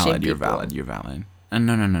 You're valid. You're valid.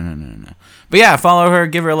 No. But yeah, follow her.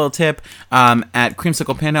 Give her a little tip. At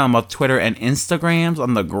Creamsicle Panda on both Twitter and Instagrams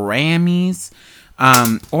on the Grammys.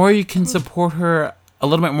 Or you can support her a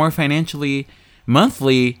little bit more financially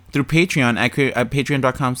monthly through Patreon at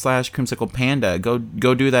patreon.com/creamsiclepanda.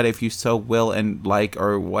 Go do that if you so will and like,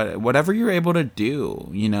 or whatever you're able to do,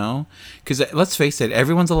 because let's face it,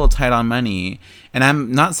 everyone's a little tight on money, and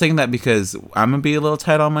I'm not saying that because I'm gonna be a little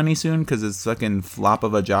tight on money soon because it's fucking flop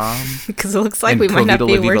of a job. Because it looks like we might not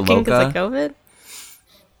be working because of COVID.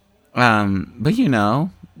 But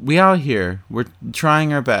we out here, we're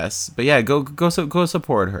trying our best. But yeah, go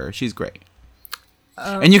support her. She's great.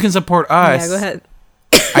 And you can support us. Yeah, go ahead.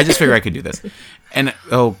 I just figured I could do this. And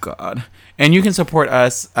oh god. And you can support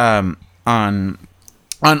us on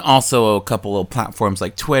also a couple of platforms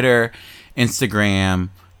like Twitter, Instagram,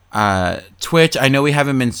 Twitch. I know we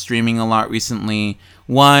haven't been streaming a lot recently.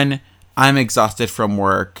 One, I'm exhausted from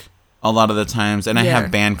work a lot of the times, and I have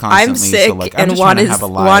band constantly. I'm sick, so like, and Juan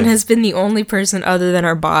has been the only person other than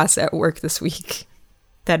our boss at work this week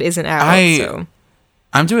that isn't out. So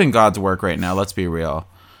I'm doing God's work right now. Let's be real.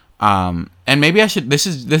 And maybe I should. This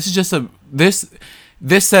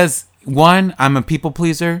says, 1, I'm a people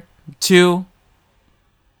pleaser. 2,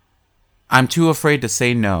 I'm too afraid to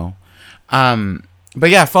say no. But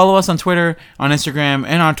yeah, follow us on Twitter, on Instagram,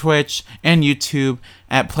 and on Twitch and YouTube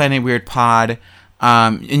at Planet Weird Pod.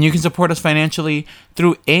 And you can support us financially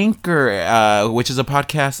through Anchor, which is a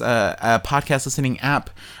podcast listening app.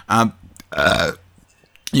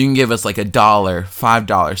 You can give us like $1, $5,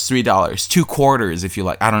 $3, $2 if you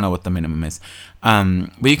like. I don't know what the minimum is.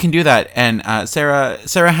 But you can do that. And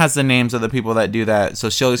Sarah has the names of the people that do that, so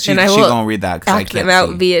she'll gonna read that because I can't them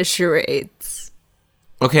out via charades.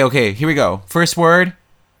 Okay. Here we go. First word.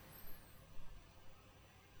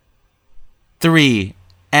 3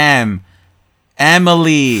 M.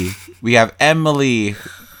 Emily. We have Emily.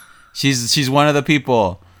 She's one of the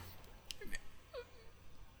people.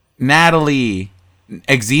 Natalie.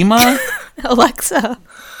 Eczema? Alexa.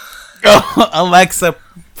 Oh, Alexa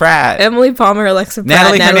Pratt. Emily Palmer, Alexa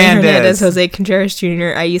Pratt, Natalie Hernandez, Jose Contreras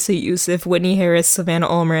Jr., Aisa Yusuf, Whitney Harris, Savannah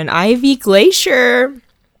Ulmer, and Ivy Glacier.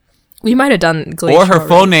 We might have done Glacier. Or her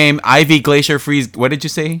full name, Ivy Glacier Freeze. What did you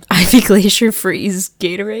say? Ivy Glacier Freeze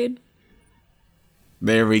Gatorade.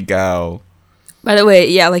 There we go. By the way,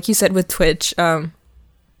 yeah, like you said with Twitch, no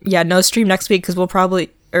stream next week because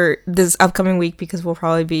this upcoming week because we'll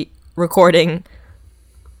probably be recording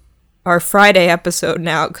our Friday episode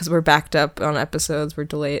now because we're backed up on episodes. We're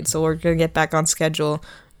delayed, so we're gonna get back on schedule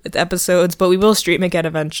with episodes, but we will stream again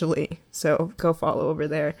eventually. So go follow over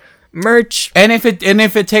there. Merch. No,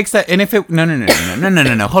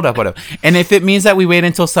 hold up. And if it means that we wait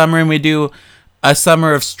until summer and we do a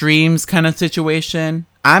summer of streams kind of situation,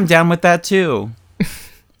 I'm down with that too.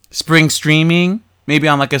 Spring streaming, maybe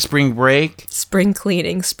on like a spring break. Spring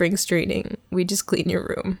cleaning, spring streaming. We just clean your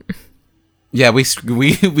room. Yeah, we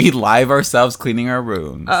live ourselves cleaning our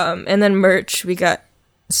rooms. And then merch, we got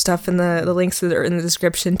stuff in the links that are in the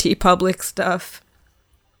description, TeePublic stuff.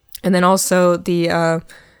 And then also the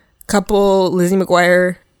couple Lizzie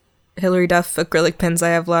McGuire, Hillary Duff acrylic pens I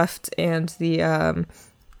have left, and the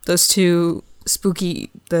those 2 spooky,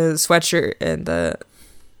 the sweatshirt and the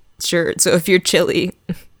shirt. So if you're chilly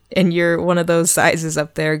and you're one of those sizes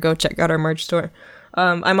up there, go check out our merch store.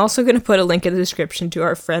 I'm also going to put a link in the description to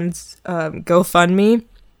our friend's GoFundMe.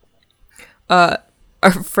 Our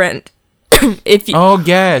friend, if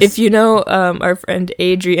you know our friend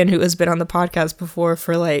Adrian, who has been on the podcast before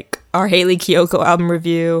for like our Hayley Kiyoko album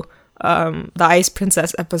review, the Ice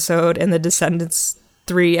Princess episode, and the Descendants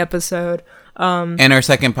 3 episode, And our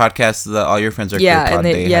second podcast, the All Your Friends Are Yeah, Queer Pod,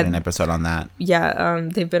 and they had an episode on that. Yeah,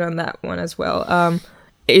 they've been on that one as well.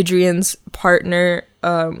 Adrian's partner,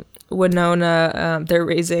 Winona, they're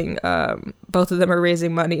raising, both of them are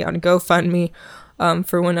raising money on GoFundMe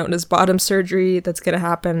for Winona's bottom surgery that's going to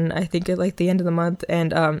happen, I think, at like the end of the month.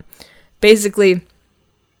 And basically,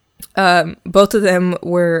 both of them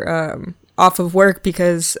were off of work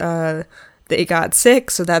because they got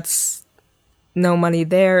sick, so that's no money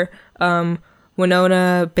there.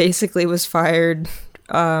 Winona basically was fired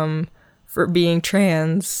for being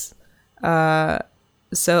trans,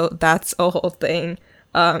 so that's a whole thing.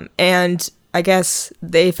 And I guess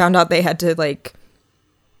they found out they had to like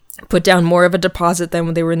put down more of a deposit than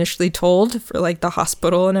what they were initially told for like the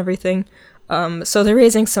hospital and everything. So they're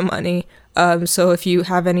raising some money. So if you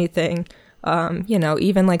have anything,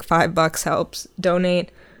 even like $5 helps. Donate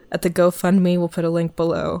at the GoFundMe. We'll put a link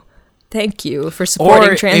below. Thank you for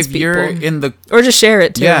supporting trans people. Or if you're in the... Or just share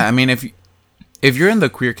it, too. Yeah, I mean, if you're in the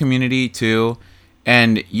queer community, too,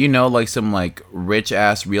 and you know, like, some, like,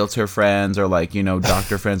 rich-ass realtor friends or, like, you know,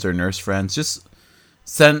 doctor friends or nurse friends, just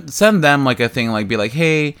send them, like, a thing, like, be like,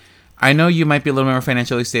 hey, I know you might be a little more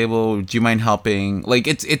financially stable. Do you mind helping? Like,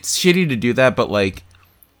 it's shitty to do that, but, like,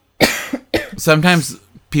 sometimes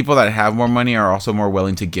people that have more money are also more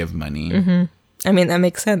willing to give money. Mm-hmm. I mean, that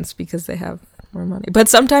makes sense because they have more money. But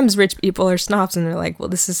sometimes rich people are snobs and they're like, well,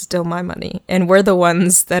 this is still my money. And we're the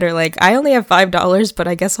ones that are like, I only have $5, but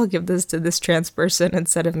I guess I'll give this to this trans person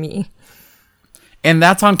instead of me. And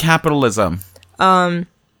that's on capitalism.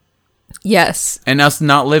 Yes. And us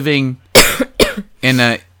not living in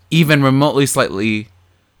a even remotely slightly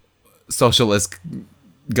socialist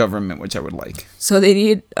government, which I would like. So they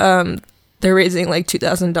need, they're raising like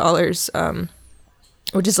 $2,000,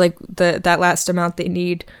 which is like that last amount they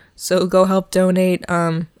need. So go help donate.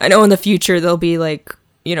 I know in the future they'll be like,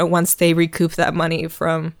 once they recoup that money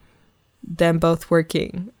from them both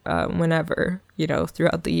working, whenever,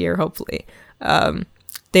 throughout the year, hopefully,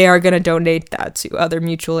 they are going to donate that to other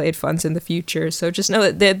mutual aid funds in the future. So just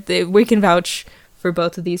know that we can vouch for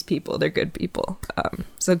both of these people. They're good people.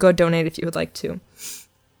 So go donate if you would like to.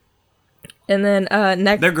 And then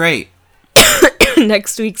they're great.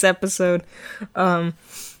 Next week's episode,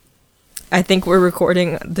 I think we're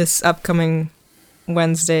recording this upcoming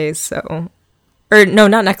Wednesday, or no,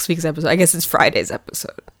 not next week's episode. I guess it's Friday's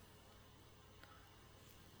episode.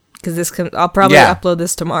 Because I'll probably upload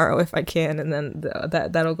this tomorrow if I can, and then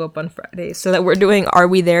that'll go up on Friday. So that we're doing Are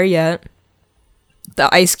We There Yet?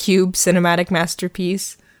 The Ice Cube cinematic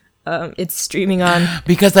masterpiece. It's streaming on...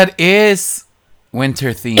 Because that is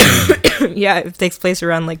winter themed. Yeah, it takes place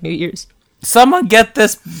around like New Year's. Someone get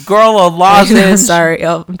this girl a lozenge. Sorry,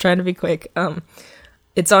 I'm trying to be quick.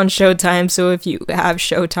 It's on Showtime, so if you have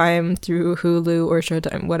Showtime through Hulu or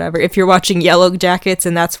Showtime, whatever, if you're watching Yellow Jackets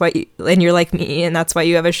and and you're like me and that's why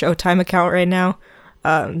you have a Showtime account right now,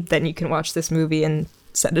 then you can watch this movie and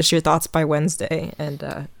send us your thoughts by Wednesday.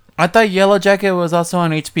 And I thought Yellow Jacket was also on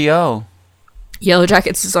HBO. Yellow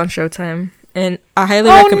Jackets is on Showtime, and I highly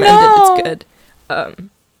recommend it. It's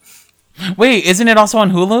good. Wait, isn't it also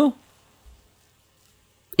on Hulu?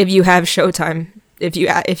 If you have Showtime, if you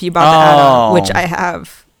bought the add-on, which I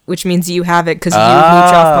have, which means you have it because you mooch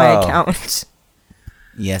off my account.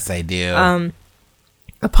 Yes, I do.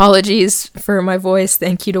 Apologies for my voice.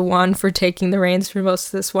 Thank you to Juan for taking the reins for most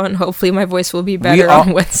of this one. Hopefully my voice will be better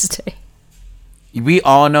on Wednesday. We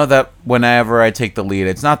all know that whenever I take the lead,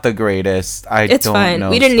 it's not the greatest. It's fine.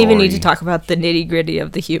 We didn't even need to talk about the nitty-gritty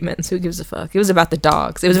of the humans. Who gives a fuck? It was about the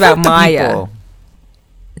dogs. It was about Maya. People.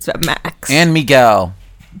 It's about Max. And Miguel.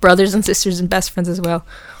 Brothers and sisters and best friends as well.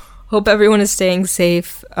 Hope everyone is staying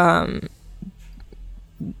safe.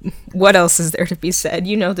 What else is there to be said?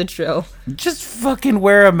 You know the drill. Just fucking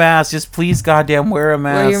wear a mask. Just please goddamn wear a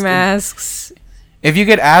mask. Wear your masks. If you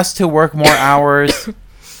get asked to work more hours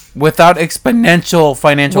without exponential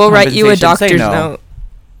financial we'll write you a compensation, doctor's note.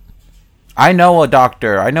 I know a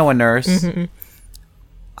doctor. I know a nurse. Mm-hmm.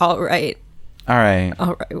 All right.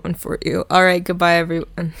 I'll write one for you. All right. Goodbye,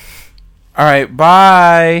 everyone. All right.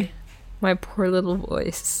 Bye. My poor little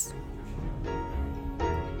voice.